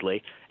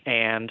repeatedly,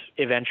 and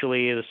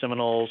eventually the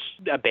Seminoles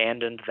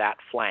abandoned that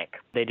flank.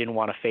 They didn't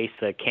want to face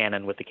the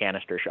cannon with the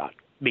canister shot.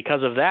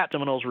 Because of that,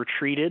 Seminoles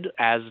retreated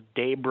as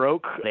day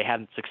broke. They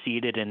hadn't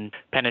succeeded in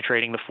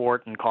penetrating the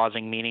fort and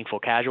causing meaningful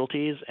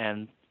casualties,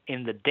 and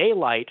in the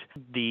daylight,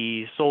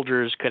 the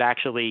soldiers could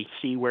actually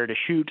see where to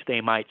shoot. They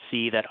might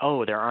see that,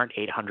 oh, there aren't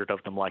 800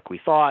 of them like we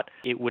thought.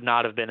 It would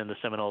not have been in the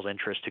Seminoles'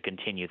 interest to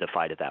continue the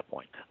fight at that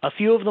point. A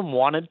few of them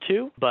wanted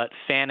to, but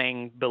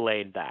Fanning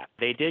belayed that.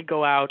 They did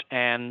go out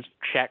and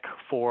check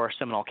for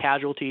Seminole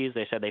casualties.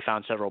 They said they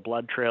found several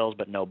blood trails,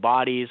 but no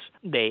bodies.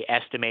 They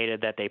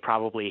estimated that they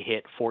probably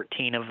hit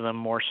 14 of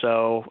them or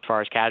so as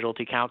far as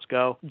casualty counts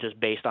go, just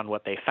based on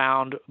what they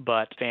found.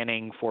 But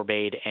Fanning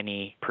forbade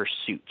any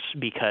pursuits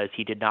because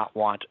he did not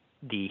want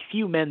the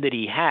few men that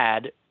he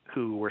had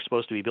who were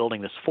supposed to be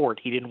building this fort,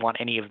 he didn't want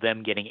any of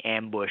them getting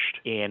ambushed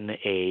in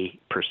a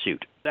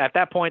pursuit. At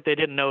that point, they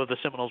didn't know the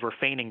Seminoles were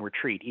feigning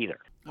retreat either.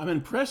 I'm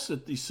impressed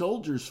that the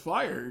soldiers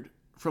fired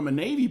from a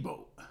Navy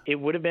boat.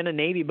 It would have been a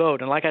Navy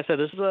boat. And like I said,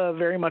 this is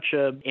very much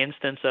an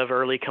instance of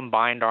early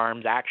combined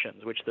arms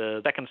actions, which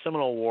the Second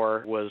Seminole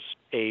War was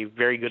a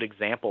very good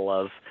example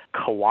of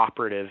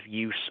cooperative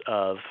use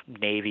of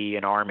Navy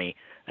and Army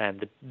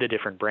and the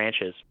different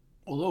branches.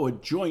 Although a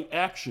joint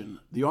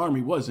action, the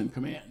Army was in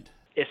command.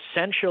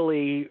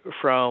 Essentially,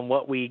 from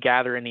what we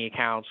gather in the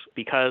accounts,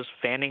 because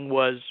Fanning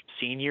was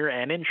senior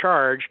and in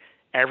charge,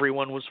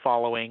 everyone was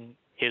following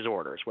his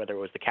orders, whether it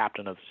was the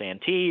captain of the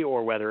Santee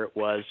or whether it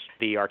was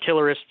the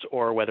artillerists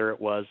or whether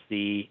it was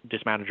the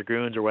dismounted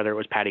dragoons or whether it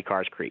was Paddy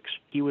Carr's Creeks.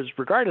 He was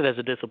regarded as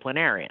a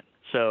disciplinarian.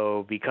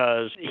 So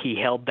because he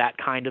held that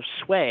kind of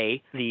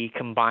sway, the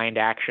combined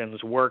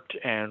actions worked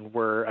and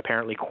were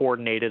apparently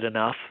coordinated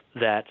enough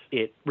that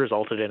it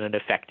resulted in an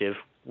effective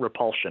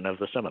repulsion of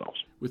the Seminoles.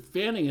 With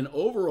Fanning in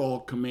overall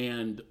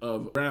command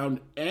of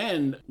ground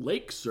and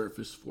lake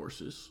surface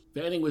forces,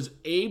 Fanning was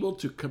able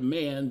to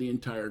command the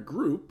entire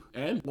group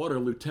and order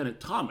Lieutenant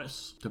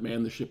Thomas to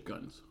man the ship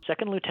guns.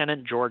 Second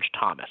Lieutenant George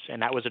Thomas,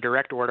 and that was a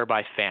direct order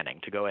by Fanning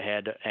to go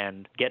ahead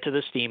and get to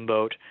the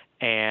steamboat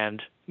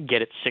and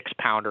get its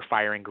 6-pounder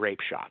firing grape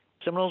shot.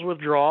 Seminoles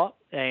withdraw,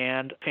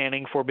 and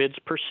Fanning forbids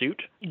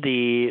pursuit.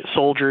 The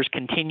soldiers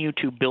continue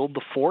to build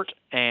the fort,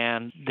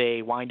 and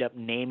they wind up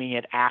naming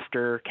it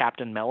after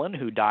Captain Mellon,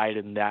 who died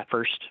in that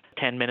first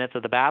 10 minutes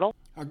of the battle.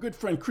 Our good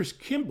friend Chris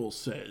Kimball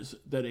says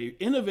that an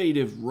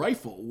innovative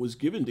rifle was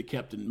given to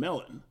Captain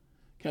Mellon.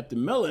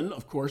 Captain Mellon,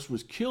 of course,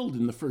 was killed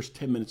in the first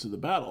 10 minutes of the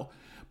battle,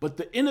 but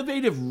the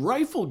innovative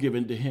rifle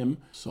given to him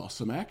saw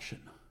some action.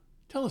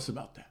 Tell us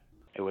about that.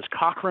 It was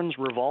Cochrane's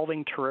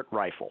revolving turret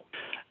rifle.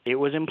 It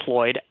was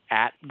employed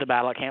at the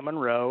battle at Camp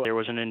Monroe. There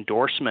was an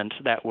endorsement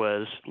that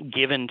was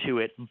given to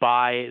it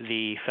by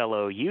the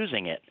fellow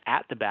using it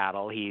at the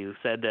battle. He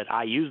said that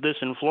I used this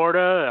in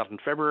Florida on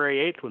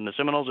February 8th when the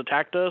Seminoles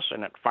attacked us,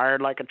 and it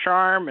fired like a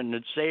charm, and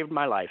it saved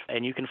my life.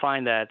 And you can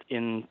find that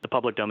in the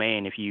public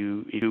domain if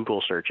you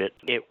Google search it.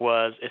 It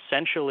was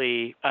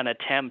essentially an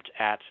attempt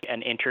at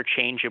an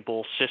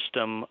interchangeable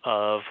system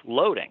of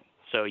loading.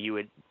 So you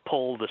would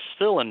pull the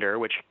cylinder,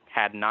 which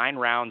had 9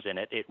 rounds in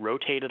it. It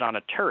rotated on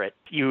a turret.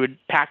 You would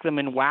pack them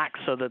in wax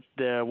so that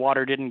the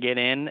water didn't get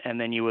in,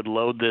 and then you would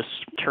load this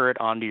turret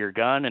onto your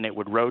gun, and it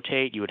would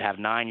rotate. You would have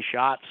 9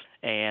 shots,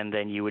 and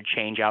then you would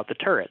change out the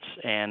turrets.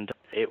 And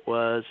it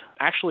was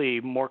actually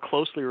more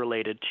closely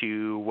related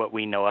to what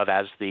we know of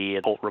as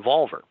the Colt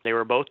revolver. They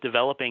were both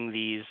developing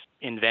these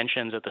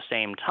inventions at the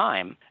same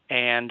time,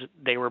 and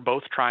they were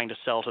both trying to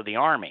sell to the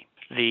Army.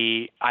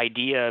 The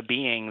idea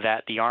being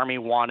that the Army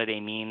wanted a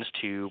means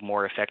to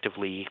more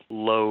effectively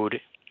load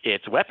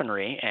its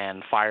weaponry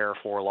and fire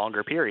for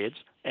longer periods.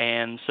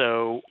 And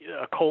so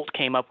a Colt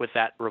came up with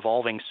that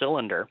revolving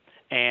cylinder,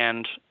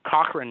 and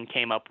Cochrane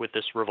came up with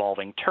this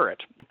revolving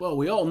turret. Well,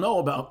 we all know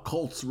about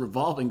Colt's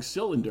revolving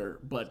cylinder,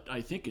 but I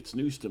think it's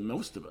news to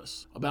most of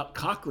us about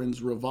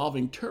Cochrane's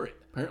revolving turret.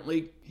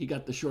 Apparently, he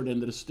got the short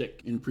end of the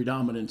stick in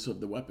predominance of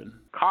the weapon.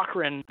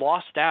 Cochrane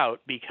lost out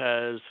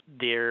because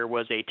there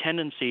was a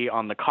tendency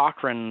on the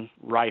Cochrane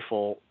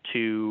rifle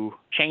to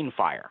chain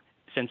fire.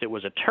 Since it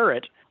was a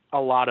turret, a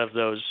lot of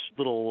those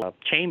little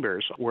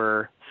chambers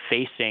were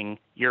facing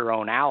your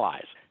own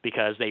allies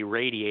because they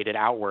radiated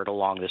outward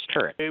along this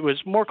turret. It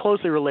was more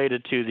closely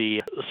related to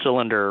the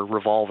cylinder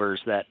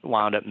revolvers that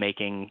wound up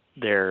making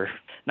their,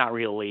 not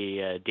really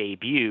a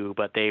debut,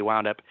 but they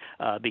wound up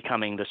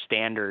becoming the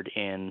standard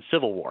in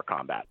Civil War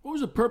combat. What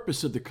was the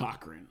purpose of the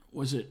Cochrane?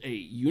 Was it a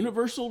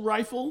universal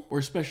rifle or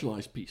a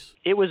specialized piece?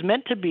 It was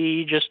meant to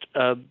be just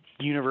a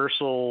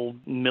universal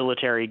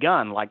military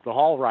gun like the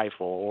Hall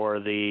rifle or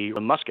the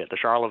musket, the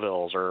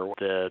Charlevilles, or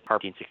the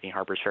 1816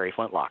 Harper's Ferry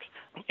flintlocks.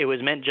 It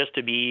was meant just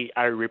to be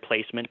a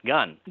replacement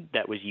gun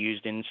that was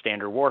used in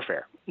standard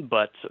warfare.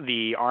 But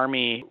the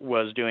Army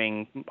was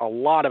doing a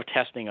lot of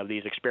testing of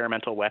these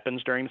experimental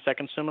weapons during the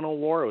Second Seminole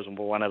War. It was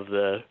one of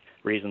the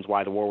reasons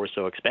why the war was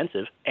so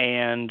expensive.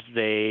 And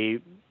they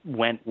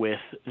went with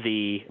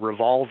the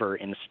revolver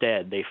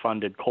instead. They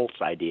funded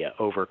Colt's idea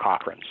over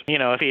Cochrane's. You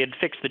know, if he had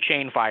fixed the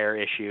chain fire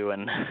issue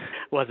and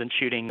wasn't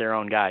shooting their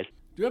own guys.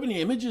 Do you have any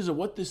images of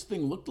what this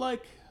thing looked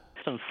like?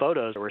 Some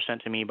photos were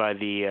sent to me by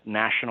the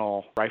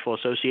National Rifle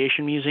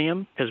Association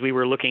Museum because we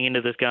were looking into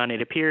this gun.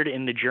 It appeared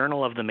in the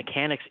Journal of the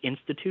Mechanics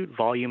Institute,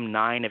 Volume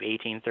 9 of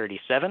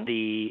 1837.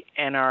 The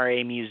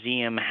NRA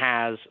Museum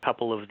has a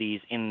couple of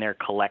these in their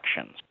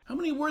collections. How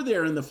many were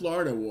there in the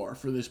Florida War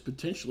for this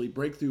potentially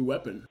breakthrough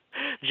weapon?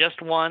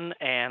 Just one,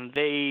 and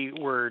they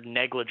were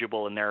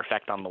negligible in their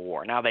effect on the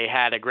war. Now, they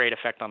had a great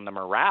effect on the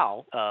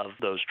morale of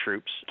those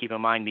troops. Keep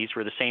in mind, these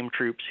were the same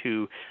troops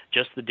who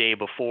just the day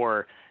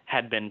before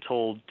had been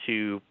told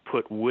to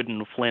put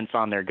wooden flints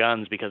on their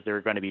guns because they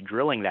were going to be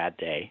drilling that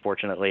day.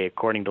 Fortunately,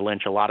 according to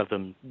Lynch, a lot of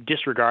them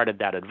disregarded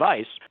that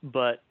advice.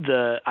 But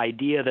the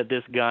idea that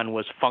this gun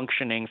was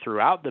functioning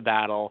throughout the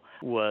battle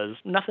was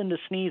nothing to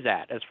sneeze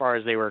at as far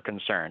as they were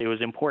concerned. It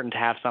was important to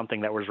have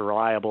something that was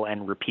reliable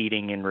and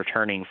repeating and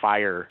returning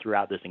fire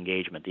throughout this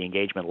engagement. The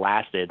engagement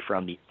lasted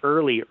from the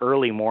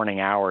early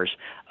morning hours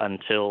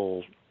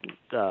until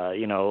a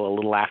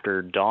little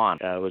after dawn.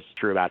 It was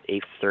through about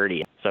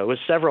 8:30. So it was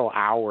several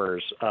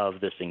hours of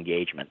this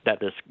engagement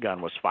that this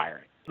gun was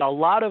firing. A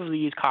lot of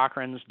these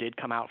Cochranes did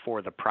come out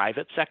for the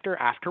private sector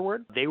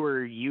afterward. They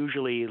were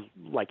usually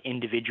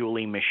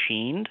individually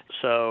machined,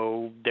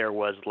 so there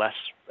was less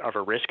of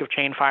a risk of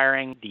chain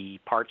firing. The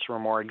parts were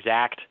more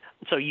exact.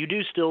 So you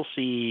do still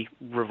see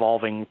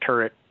revolving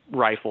turret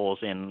rifles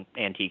in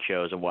antique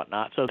shows and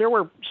whatnot. So there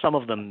were some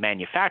of them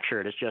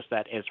manufactured. It's just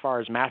that as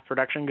far as mass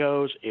production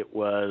goes, it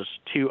was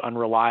too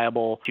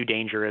unreliable, too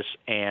dangerous,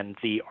 and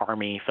the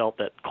Army felt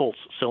that Colt's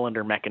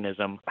cylinder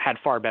mechanism had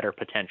far better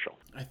potential.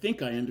 I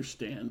think I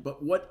understand,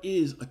 but what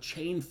is a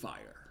chain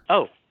fire?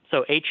 Oh,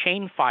 so a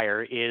chain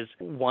fire is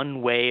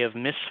one way of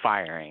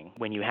misfiring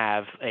when you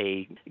have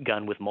a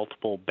gun with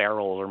multiple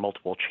barrels or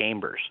multiple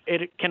chambers.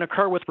 It can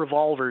occur with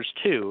revolvers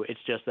too.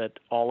 It's just that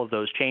all of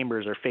those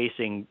chambers are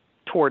facing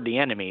toward the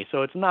enemy,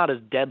 so it's not as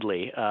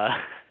deadly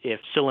if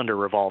cylinder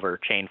revolver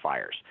chain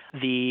fires.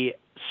 The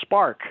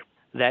spark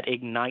that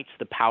ignites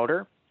the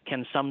powder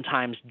can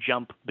sometimes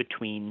jump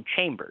between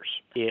chambers.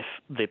 If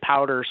the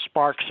powder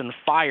sparks and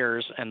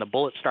fires and the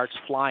bullet starts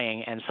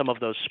flying and some of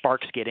those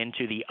sparks get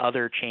into the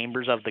other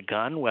chambers of the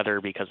gun, whether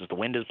because the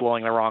wind is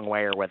blowing the wrong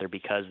way or whether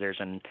because there's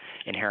an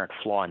inherent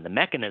flaw in the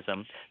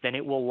mechanism, then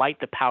it will light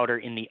the powder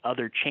in the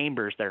other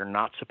chambers that are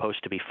not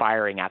supposed to be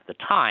firing at the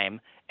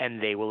time,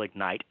 and they will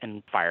ignite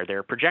and fire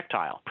their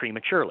projectile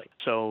prematurely.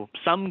 So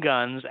some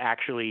guns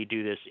actually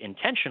do this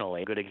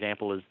intentionally. A good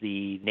example is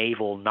the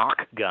naval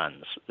knock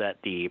guns that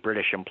the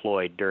British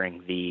employed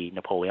during the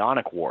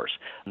Napoleonic Wars.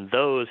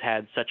 Those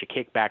had such a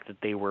kickback that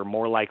they were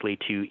more likely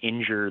to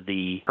injure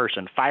the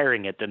person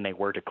firing it than they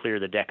were to clear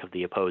the deck of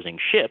the opposing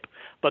ship,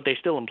 but they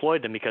still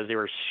employed them because they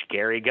were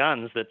scary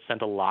guns that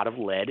sent a lot of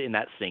lead in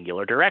that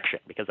singular direction,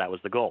 because that was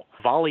the goal.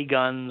 Volley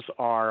guns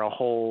are a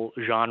whole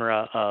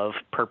genre of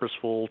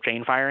purposeful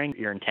chain firing.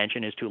 Your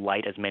intention is to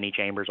light as many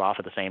chambers off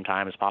at the same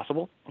time as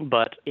possible.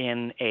 But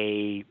in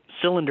a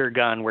cylinder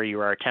gun where you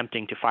are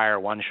attempting to fire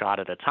one shot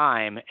at a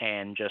time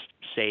and just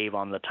save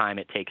on the time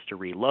it takes to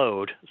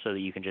reload so that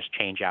you can just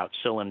change out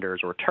cylinders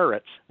or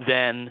turrets,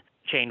 then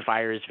chain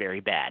fire is very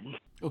bad.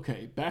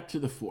 Okay, back to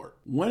the fort.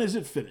 When is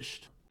it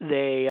finished?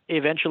 They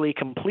eventually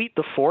complete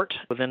the fort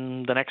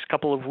within the next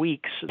couple of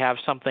weeks, have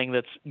something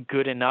that's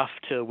good enough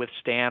to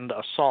withstand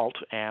assault,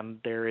 and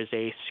there is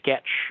a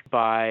sketch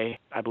by,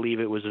 I believe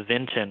it was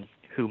Vinton,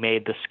 who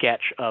made the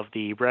sketch of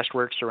the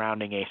breastwork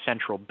surrounding a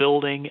central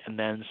building and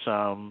then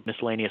some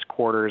miscellaneous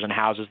quarters and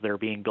houses that are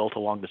being built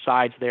along the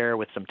sides there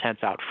with some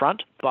tents out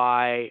front.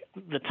 By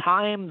the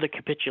time the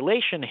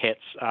capitulation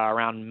hits,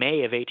 around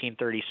May of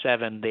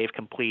 1837, they've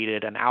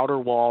completed an outer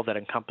wall that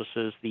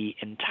encompasses the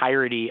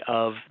entirety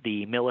of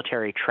the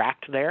military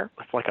tract there.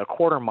 It's like a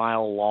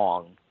quarter-mile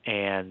long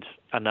and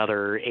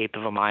another eighth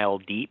of a mile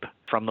deep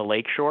from the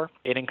lakeshore.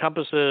 It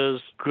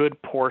encompasses a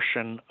good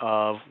portion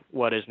of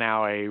what is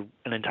now an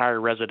entire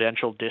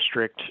residential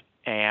district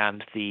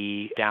and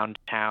the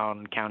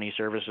downtown county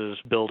services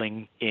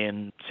building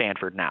in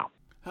Sanford now.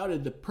 How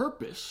did the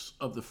purpose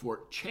of the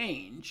fort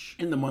change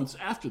in the months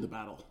after the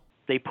battle?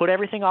 They put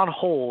everything on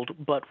hold,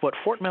 but what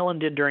Fort Millen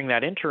did during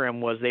that interim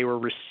was they were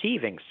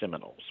receiving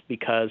Seminoles,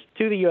 because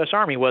to the U.S.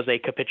 Army was a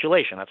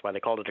capitulation. That's why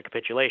they called it a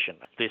capitulation.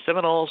 The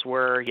Seminoles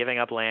were giving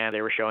up land,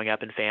 they were showing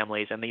up in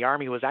families, and the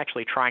Army was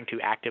actually trying to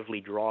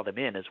actively draw them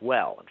in as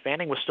well. And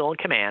Fanning was still in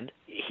command.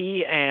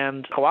 He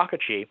and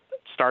Coacoochee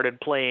started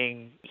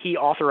playing, he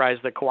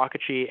authorized that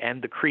Coacoochee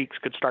and the Creeks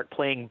could start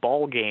playing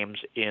ball games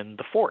in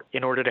the fort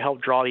in order to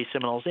help draw these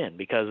Seminoles in,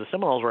 because the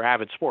Seminoles were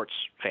avid sports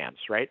fans,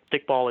 right?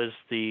 Stickball is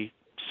the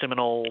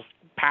Seminole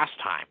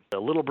pastime. The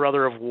little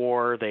brother of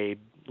war, they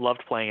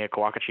loved playing it.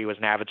 Coacoochee was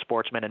an avid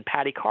sportsman, and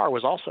Paddy Carr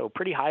was also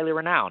pretty highly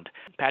renowned.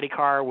 Paddy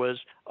Carr was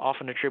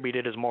often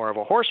attributed as more of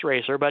a horse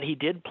racer, but he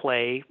did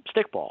play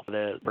stickball,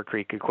 the Bear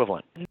Creek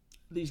equivalent.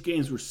 These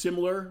games were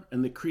similar,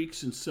 and the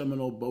Creeks and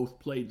Seminole both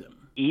played them.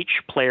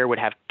 Each player would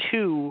have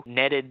two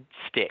netted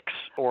sticks,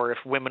 or if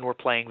women were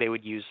playing,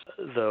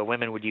 the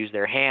women would use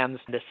their hands.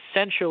 And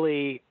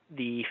essentially,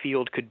 the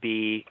field could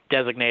be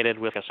designated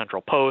with a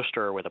central post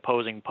or with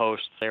opposing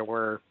posts. There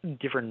were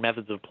different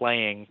methods of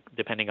playing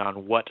depending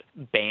on what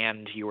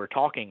band you were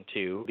talking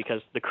to,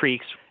 because the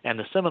Creeks and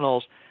the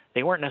Seminoles,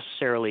 they weren't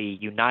necessarily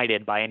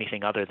united by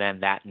anything other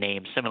than that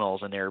name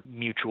Seminoles and their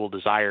mutual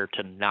desire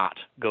to not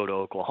go to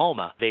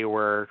Oklahoma. They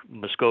were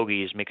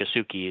Muskogees,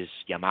 Miccosukee,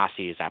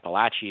 Yamasees,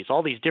 Appalachians,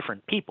 all these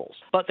different peoples.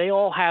 But they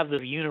all have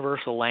the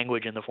universal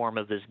language in the form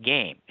of this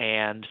game.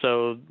 And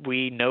so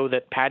we know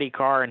that Paddy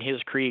Carr and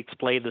his Creeks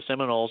played the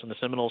Seminoles, and the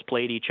Seminoles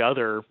played each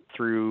other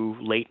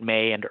through late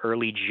May and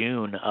early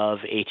June of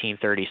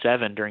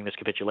 1837 during this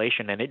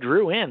capitulation, and it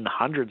drew in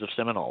hundreds of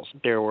Seminoles.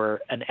 There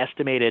were an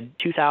estimated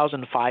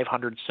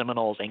 2,500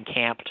 Seminoles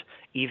encamped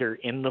either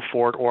in the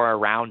fort or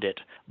around it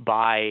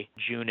by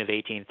June of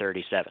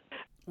 1837.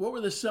 What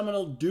were the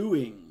Seminole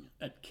doing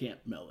at Camp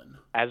Mellon?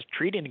 As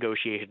treaty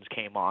negotiations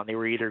came on, they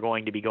were either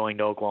going to be going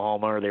to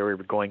Oklahoma or they were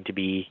going to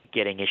be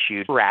getting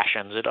issued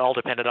rations. It all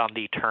depended on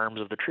the terms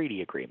of the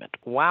treaty agreement.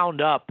 Wound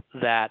up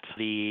that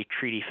the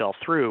treaty fell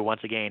through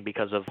once again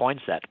because of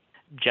Poinsett.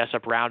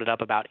 Jessup rounded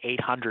up about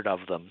 800 of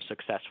them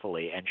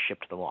successfully and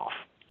shipped them off.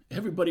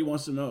 Everybody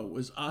wants to know,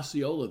 was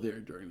Osceola there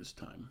during this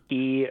time?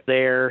 He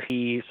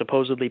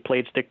supposedly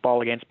played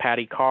stickball against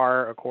Paddy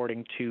Carr,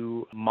 according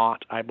to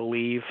Mott, I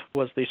believe,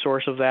 was the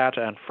source of that,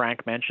 and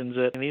Frank mentions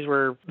it. And these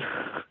were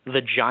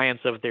the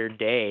giants of their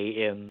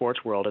day in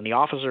sports world, and the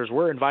officers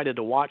were invited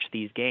to watch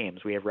these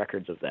games. We have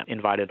records of them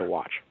invited to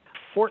watch.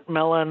 Fort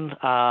Mellon,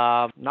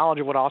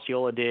 knowledge of what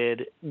Osceola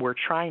did, we're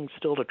trying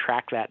still to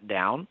track that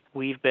down.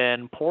 We've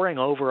been poring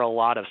over a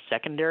lot of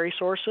secondary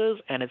sources,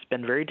 and it's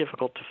been very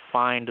difficult to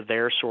find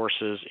their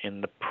sources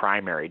in the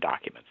primary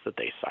documents that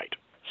they cite.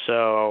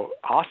 So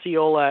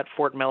Osceola at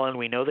Fort Mellon,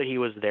 we know that he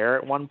was there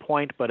at one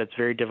point, but it's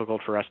very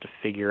difficult for us to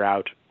figure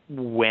out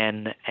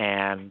when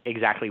and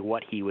exactly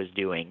what he was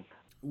doing.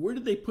 Where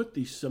did they put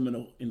these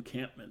Seminole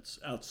encampments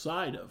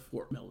outside of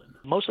Fort Mellon?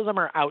 Most of them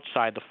are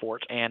outside the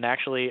fort, and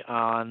actually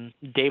on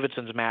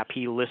Davidson's map,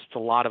 he lists a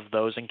lot of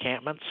those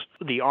encampments.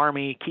 The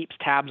Army keeps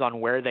tabs on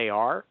where they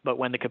are, but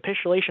when the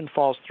capitulation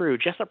falls through,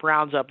 Jessup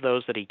rounds up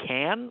those that he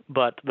can,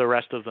 but the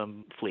rest of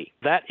them flee.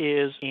 That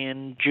is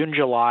in June,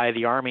 July,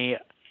 the Army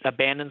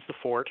abandons the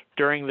fort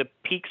during the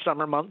peak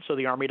summer months, so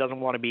the Army doesn't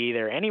want to be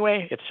there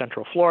anyway. It's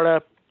Central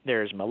Florida.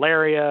 There's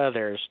malaria,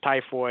 there's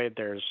typhoid,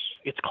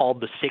 it's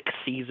called the sick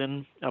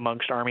season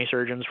amongst Army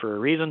surgeons for a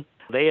reason.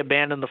 They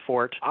abandoned the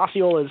fort.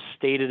 Osceola is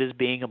stated as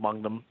being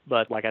among them,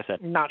 but like I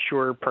said, not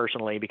sure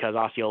personally because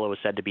Osceola was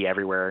said to be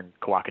everywhere and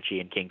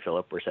Coacachee and King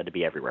Philip were said to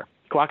be everywhere.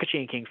 Coacachee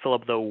and King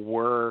Philip, though,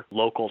 were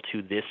local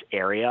to this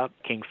area.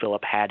 King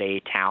Philip had a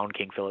town,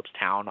 King Philip's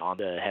Town, on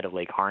the head of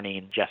Lake Harney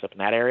and Jessup in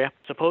that area.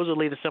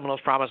 Supposedly, the Seminoles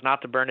promised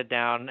not to burn it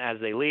down as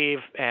they leave,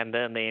 and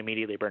then they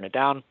immediately burn it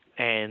down.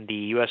 And the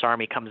U.S.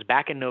 Army comes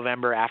back in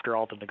November after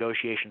all the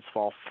negotiations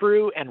fall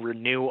through and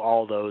renew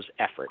all those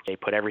efforts. They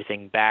put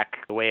everything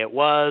back the way it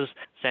was,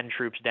 send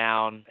troops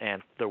down,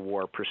 and the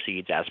war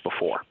proceeds as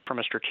before. From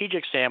a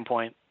strategic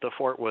standpoint, the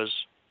fort was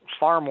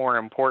far more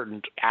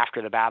important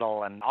after the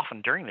battle and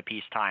often during the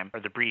peacetime, or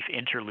the brief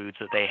interludes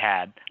that they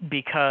had,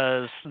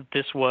 because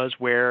this was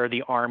where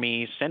the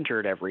Army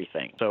centered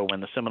everything. So when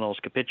the Seminoles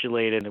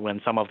capitulated,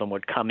 when some of them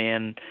would come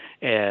in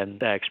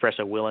and express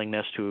a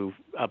willingness to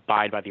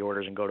abide by the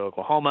orders and go to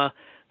Oklahoma,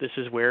 this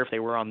is where, if they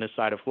were on this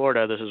side of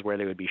Florida, this is where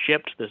they would be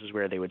shipped. This is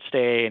where they would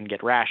stay and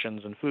get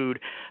rations and food.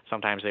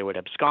 Sometimes they would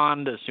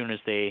abscond as soon as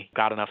they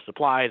got enough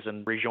supplies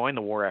and rejoin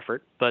the war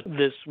effort. But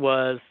this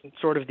was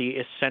sort of the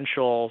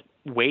essential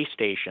way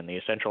station, the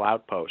essential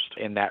outpost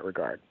in that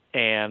regard.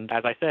 And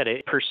as I said,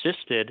 it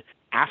persisted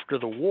after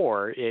the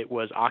war. It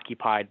was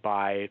occupied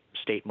by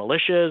state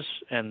militias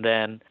and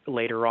then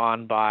later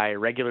on by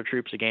regular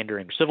troops again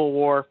during the Civil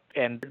War.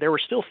 And there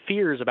were still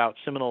fears about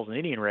Seminoles and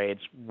Indian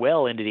raids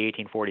well into the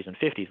 1840s and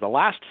 50s. The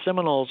last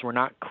Seminoles were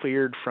not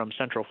cleared from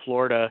Central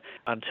Florida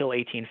until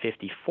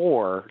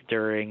 1854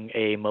 during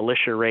a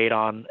militia raid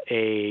on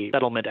a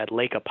settlement at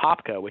Lake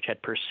Apopka, which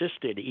had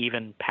persisted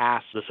even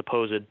past the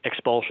supposed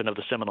expulsion of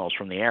the Seminoles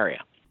from the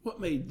area. What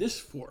made this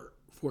fort,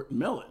 Fort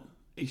Mellon,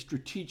 a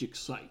strategic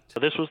site? So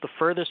this was the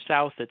furthest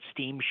south that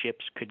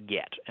steamships could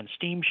get, and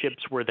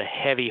steamships were the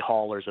heavy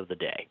haulers of the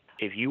day.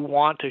 If you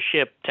want to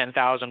ship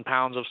 10,000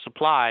 pounds of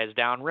supplies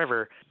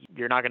downriver,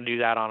 you're not going to do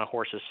that on a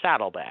horse's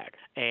saddlebag.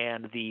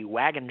 And the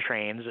wagon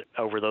trains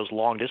over those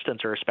long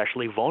distances are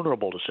especially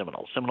vulnerable to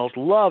Seminoles. Seminoles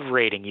love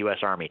raiding U.S.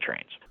 Army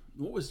trains.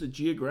 What was the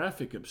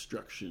geographic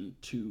obstruction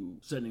to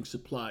sending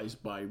supplies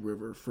by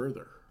river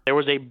further? There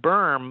was a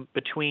berm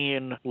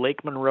between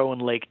Lake Monroe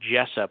and Lake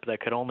Jessup that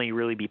could only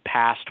really be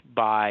passed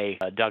by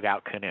a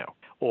dugout canoe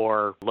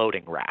or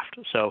loading raft.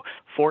 So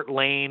Fort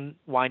Lane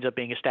winds up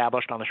being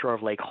established on the shore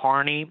of Lake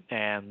Harney,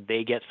 and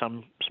they get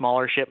some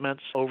smaller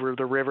shipments over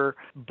the river.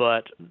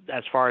 But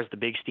as far as the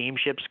big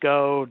steamships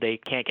go, they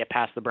can't get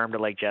past the berm to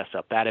Lake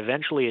Jessup. That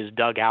eventually is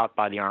dug out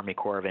by the Army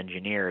Corps of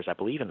Engineers, I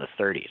believe in the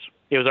 30s.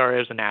 It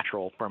was a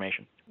natural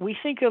formation. We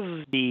think of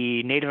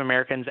the Native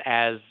Americans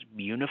as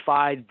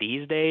unified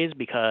these days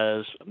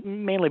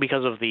mainly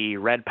because of the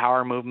Red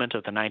Power movement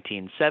of the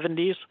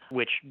 1970s,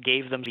 which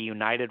gave them the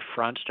united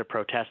front to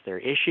protest their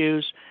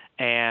issues,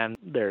 and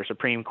their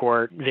Supreme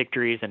Court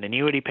victories and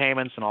annuity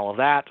payments and all of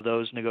that.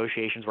 Those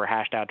negotiations were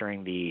hashed out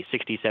during the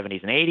 60s,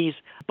 70s, and 80s.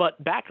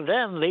 But back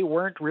then, they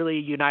weren't really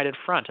a united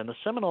front, and the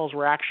Seminoles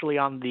were actually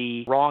on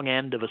the wrong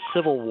end of a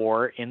civil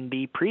war in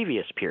the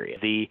previous period.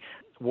 The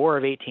War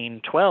of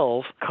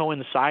 1812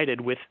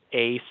 coincided with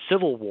a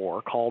civil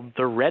war called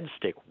the Red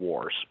Stick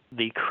Wars.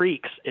 The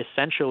Creeks,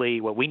 essentially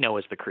what we know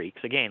as the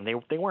Creeks, again,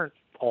 they weren't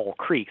all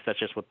Creeks. That's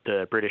just what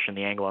the British and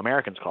the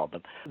Anglo-Americans called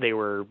them. They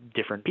were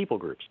different people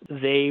groups.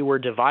 They were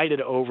divided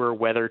over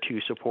whether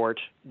to support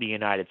the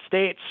United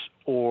States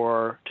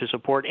or to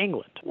support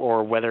England,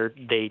 or whether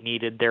they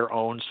needed their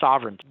own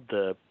sovereignty.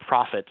 The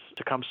prophets,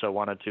 Tecumseh,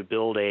 wanted to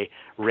build a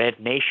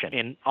red nation.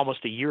 In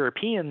almost a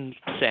European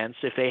sense,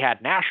 if they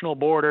had national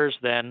borders,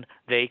 then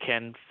they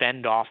can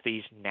fend off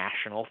these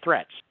national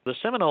threats. The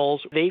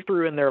Seminoles, they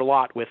threw in their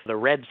lot with the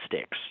Red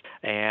Sticks,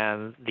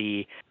 and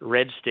the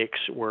Red Sticks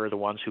were the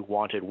ones who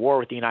wanted war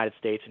with the United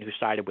States and who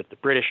sided with the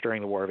British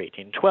during the War of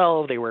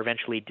 1812. They were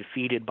eventually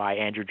defeated by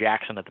Andrew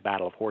Jackson at the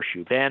Battle of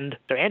Horseshoe Bend.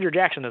 So Andrew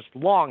Jackson has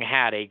long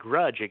had a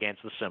grudge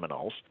against the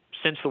Seminoles.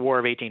 Since the War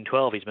of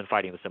 1812, he's been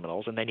fighting the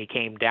Seminoles, and then he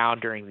came down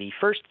during the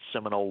First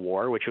Seminole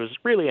War, which was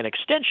really an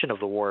extension of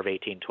the War of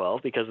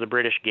 1812 because the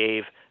British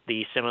gave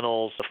the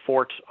Seminoles a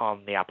fort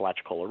on the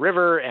Apalachicola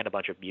River and a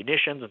bunch of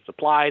munitions and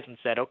supplies and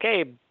said,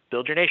 okay,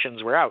 build your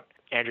nations, we're out.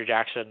 Andrew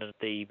Jackson, at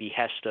the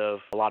behest of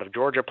a lot of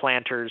Georgia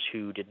planters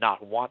who did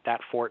not want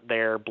that fort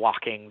there,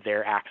 blocking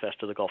their access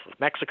to the Gulf of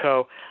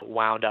Mexico,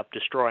 wound up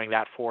destroying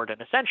that fort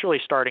and essentially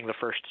starting the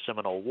First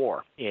Seminole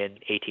War in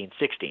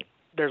 1816.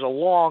 There's a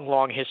long,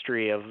 long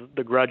history of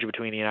the grudge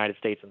between the United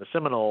States and the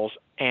Seminoles,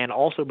 and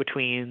also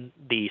between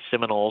the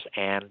Seminoles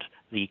and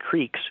the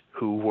Creeks,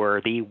 who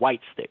were the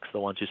White Sticks, the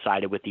ones who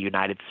sided with the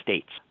United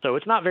States. So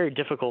it's not very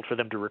difficult for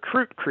them to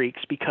recruit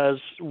Creeks because,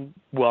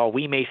 while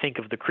we may think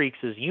of the Creeks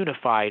as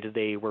unified,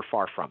 they were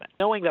far from it.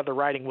 Knowing that the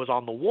writing was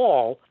on the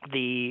wall,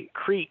 the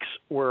Creeks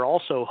were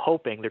also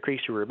hoping, the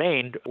Creeks who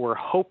remained, were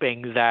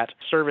hoping that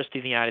service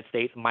to the United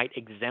States might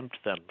exempt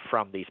them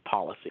from these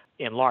policies.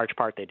 In large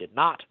part, they did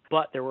not,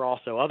 but there were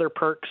also other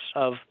perks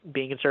of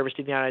being in service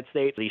to the United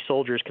States. The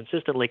soldiers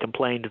consistently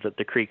complained that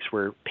the Creeks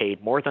were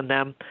paid more than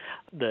them.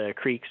 The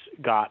Creeks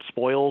got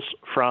spoils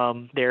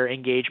from their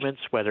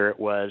engagements, whether it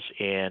was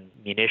in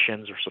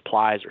munitions or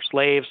supplies or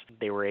slaves.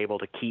 They were able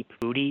to keep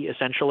booty,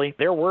 essentially.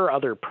 There were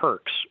other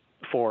perks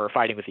for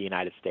fighting with the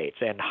United States,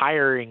 and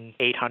hiring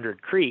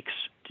 800 Creeks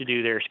to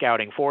do their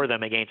scouting for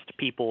them against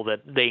people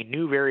that they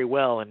knew very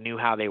well and knew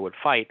how they would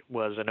fight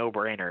was a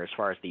no-brainer as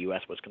far as the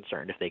U.S. was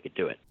concerned, if they could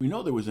do it. We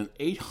know there was an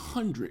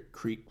 800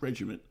 Creek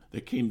regiment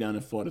that came down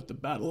and fought at the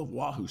Battle of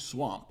Wahoo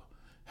Swamp.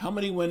 How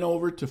many went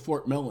over to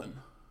Fort Mellon?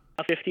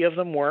 50 of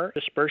them were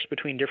dispersed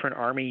between different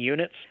Army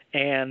units,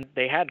 and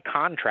they had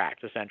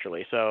contracts,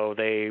 essentially. So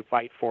they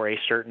fight for a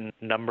certain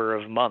number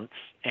of months,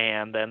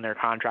 and then their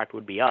contract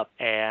would be up.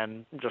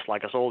 And just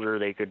like a soldier,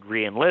 they could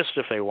re-enlist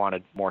if they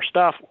wanted more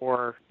stuff,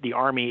 or the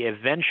Army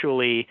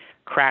eventually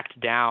cracked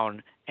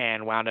down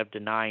and wound up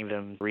denying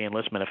them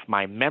re-enlistment, if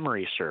my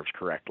memory serves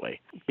correctly,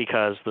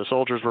 because the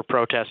soldiers were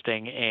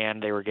protesting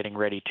and they were getting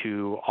ready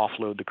to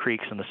offload the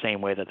Creeks in the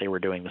same way that they were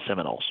doing the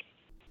Seminoles.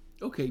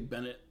 Okay,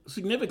 Bennett,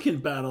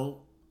 significant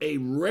battle, a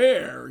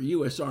rare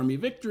U.S. Army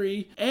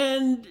victory,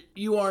 and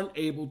you aren't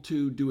able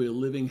to do a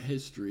living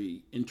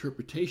history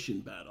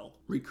interpretation battle,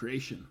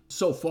 recreation,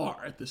 so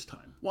far at this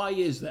time. Why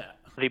is that?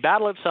 The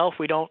battle itself,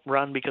 we don't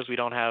run because we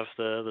don't have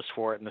the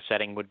fort, and the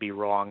setting would be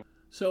wrong.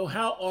 So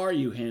how are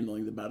you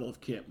handling the Battle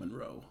of Camp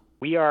Monroe?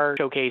 We are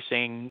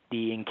showcasing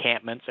the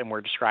encampments, and we're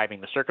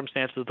describing the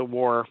circumstances of the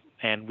war,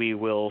 and we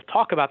will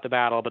talk about the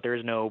battle, but there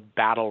is no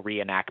battle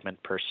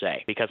reenactment per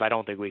se, because I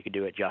don't think we could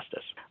do it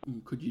justice.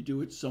 Could you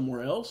do it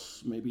somewhere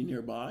else, maybe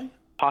nearby?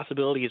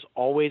 Possibility is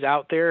always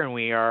out there, and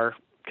we are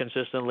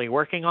consistently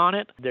working on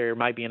it. There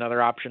might be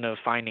another option of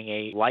finding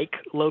a like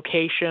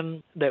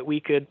location that we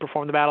could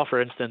perform the battle.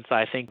 For instance,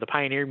 I think the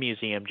Pioneer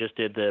Museum just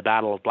did the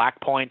Battle of Black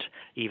Point,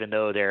 even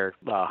though they're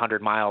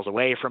 100 miles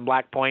away from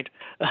Black Point.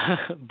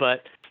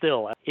 But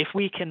still, if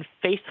we can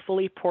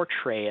faithfully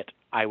portray it,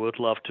 I would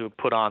love to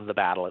put on the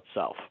battle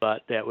itself,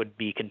 but that would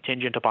be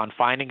contingent upon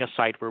finding a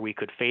site where we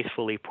could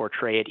faithfully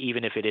portray it,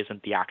 even if it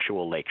isn't the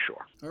actual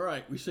lakeshore. All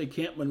right, we say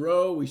Camp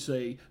Monroe, we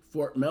say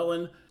Fort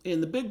Mellon. In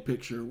the big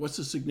picture, what's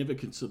the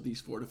significance of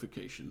these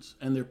fortifications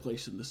and their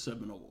place in the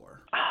Seminole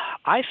War?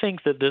 I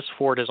think that this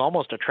fort is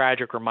almost a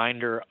tragic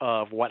reminder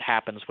of what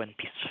happens when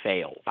peace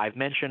fails. I've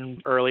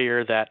mentioned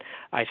earlier that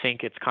I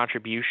think its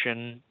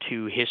contribution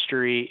to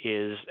history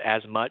is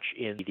as much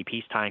in the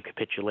peacetime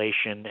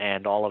capitulation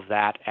and all of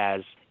that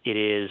as it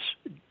is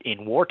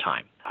in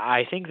wartime.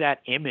 I think that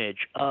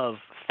image of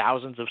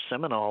thousands of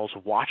Seminoles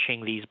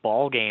watching these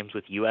ball games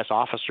with U.S.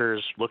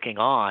 officers looking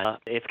on,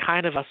 it's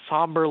kind of a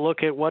somber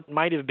look at what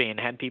might have been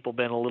had people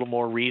been a little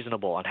more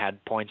reasonable and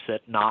had points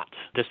that not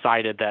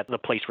decided that the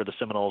place where the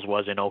Seminoles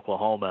was in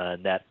Oklahoma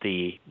and that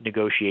the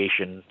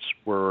negotiations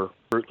were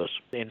fruitless.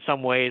 In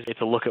some ways,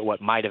 it's a look at what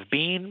might have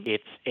been.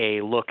 It's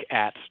a look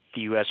at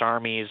the U.S.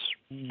 Army's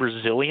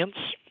resilience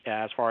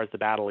as far as the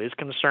battle is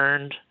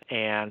concerned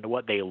and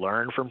what they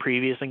learned from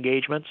previous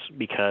engagements,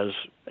 because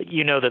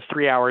you know that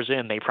 3 hours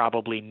in, they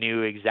probably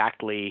knew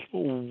exactly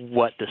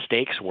what the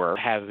stakes were,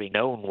 having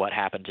known what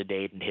happened to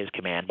Dade and his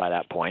command by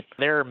that point.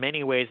 There are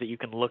many ways that you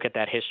can look at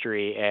that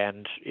history,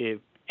 and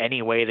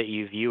any way that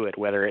you view it,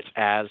 whether it's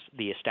as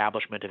the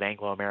establishment of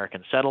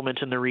Anglo-American settlement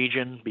in the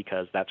region,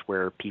 because that's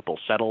where people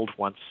settled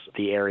once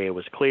the area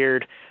was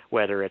cleared,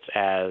 whether it's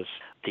as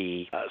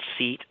the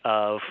seat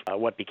of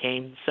what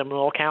became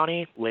Seminole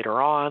County later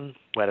on,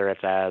 whether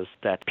it's as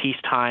that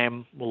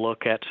peacetime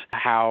look at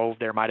how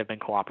there might have been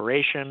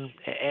cooperation.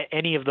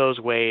 Any of those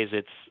ways,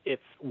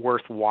 it's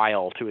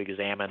worthwhile to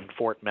examine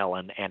Fort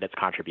Mellon and its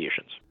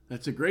contributions.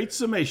 That's a great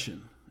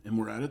summation, and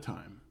we're out of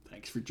time.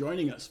 Thanks for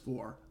joining us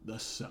for the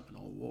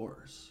Seminole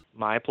Wars.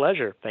 My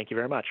pleasure. Thank you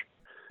very much.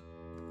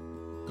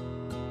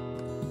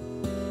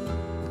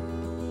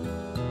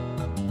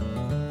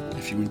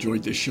 If you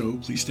enjoyed this show,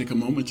 please take a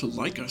moment to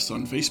like us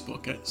on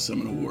Facebook at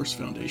Seminole Wars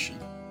Foundation.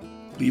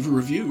 Leave a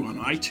review on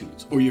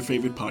iTunes or your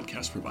favorite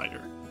podcast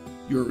provider.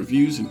 Your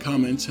reviews and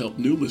comments help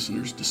new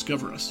listeners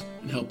discover us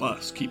and help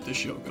us keep the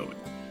show going.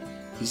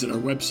 Visit our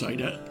website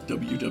at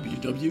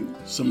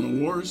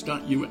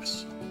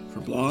www.seminolewars.us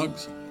for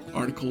blogs,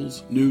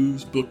 articles,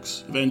 news,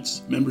 books,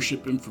 events,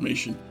 membership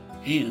information,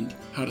 and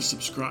how to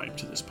subscribe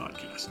to this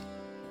podcast.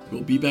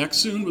 We'll be back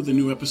soon with a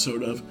new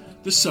episode of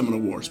the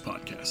Seminole Wars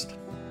Podcast.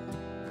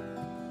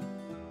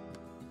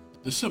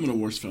 The Seminole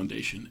Wars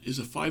Foundation is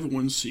a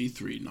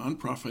 501c3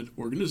 nonprofit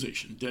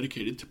organization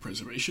dedicated to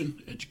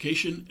preservation,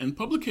 education, and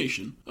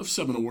publication of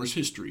Seminole Wars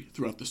history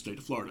throughout the state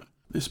of Florida.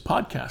 This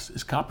podcast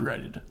is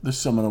copyrighted the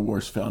Seminole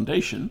Wars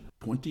Foundation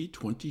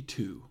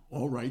 2022.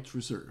 All rights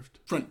reserved.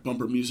 Front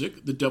bumper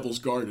music, The Devil's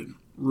Garden,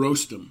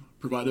 Roast 'em,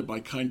 provided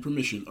by kind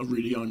permission of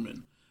Reedy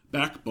Youngman.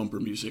 Back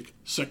bumper music,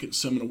 Second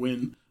Seminole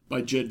Win,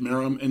 by Jed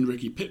Merrim and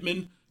Ricky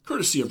Pittman,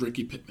 courtesy of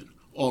Ricky Pittman.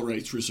 All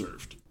rights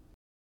reserved.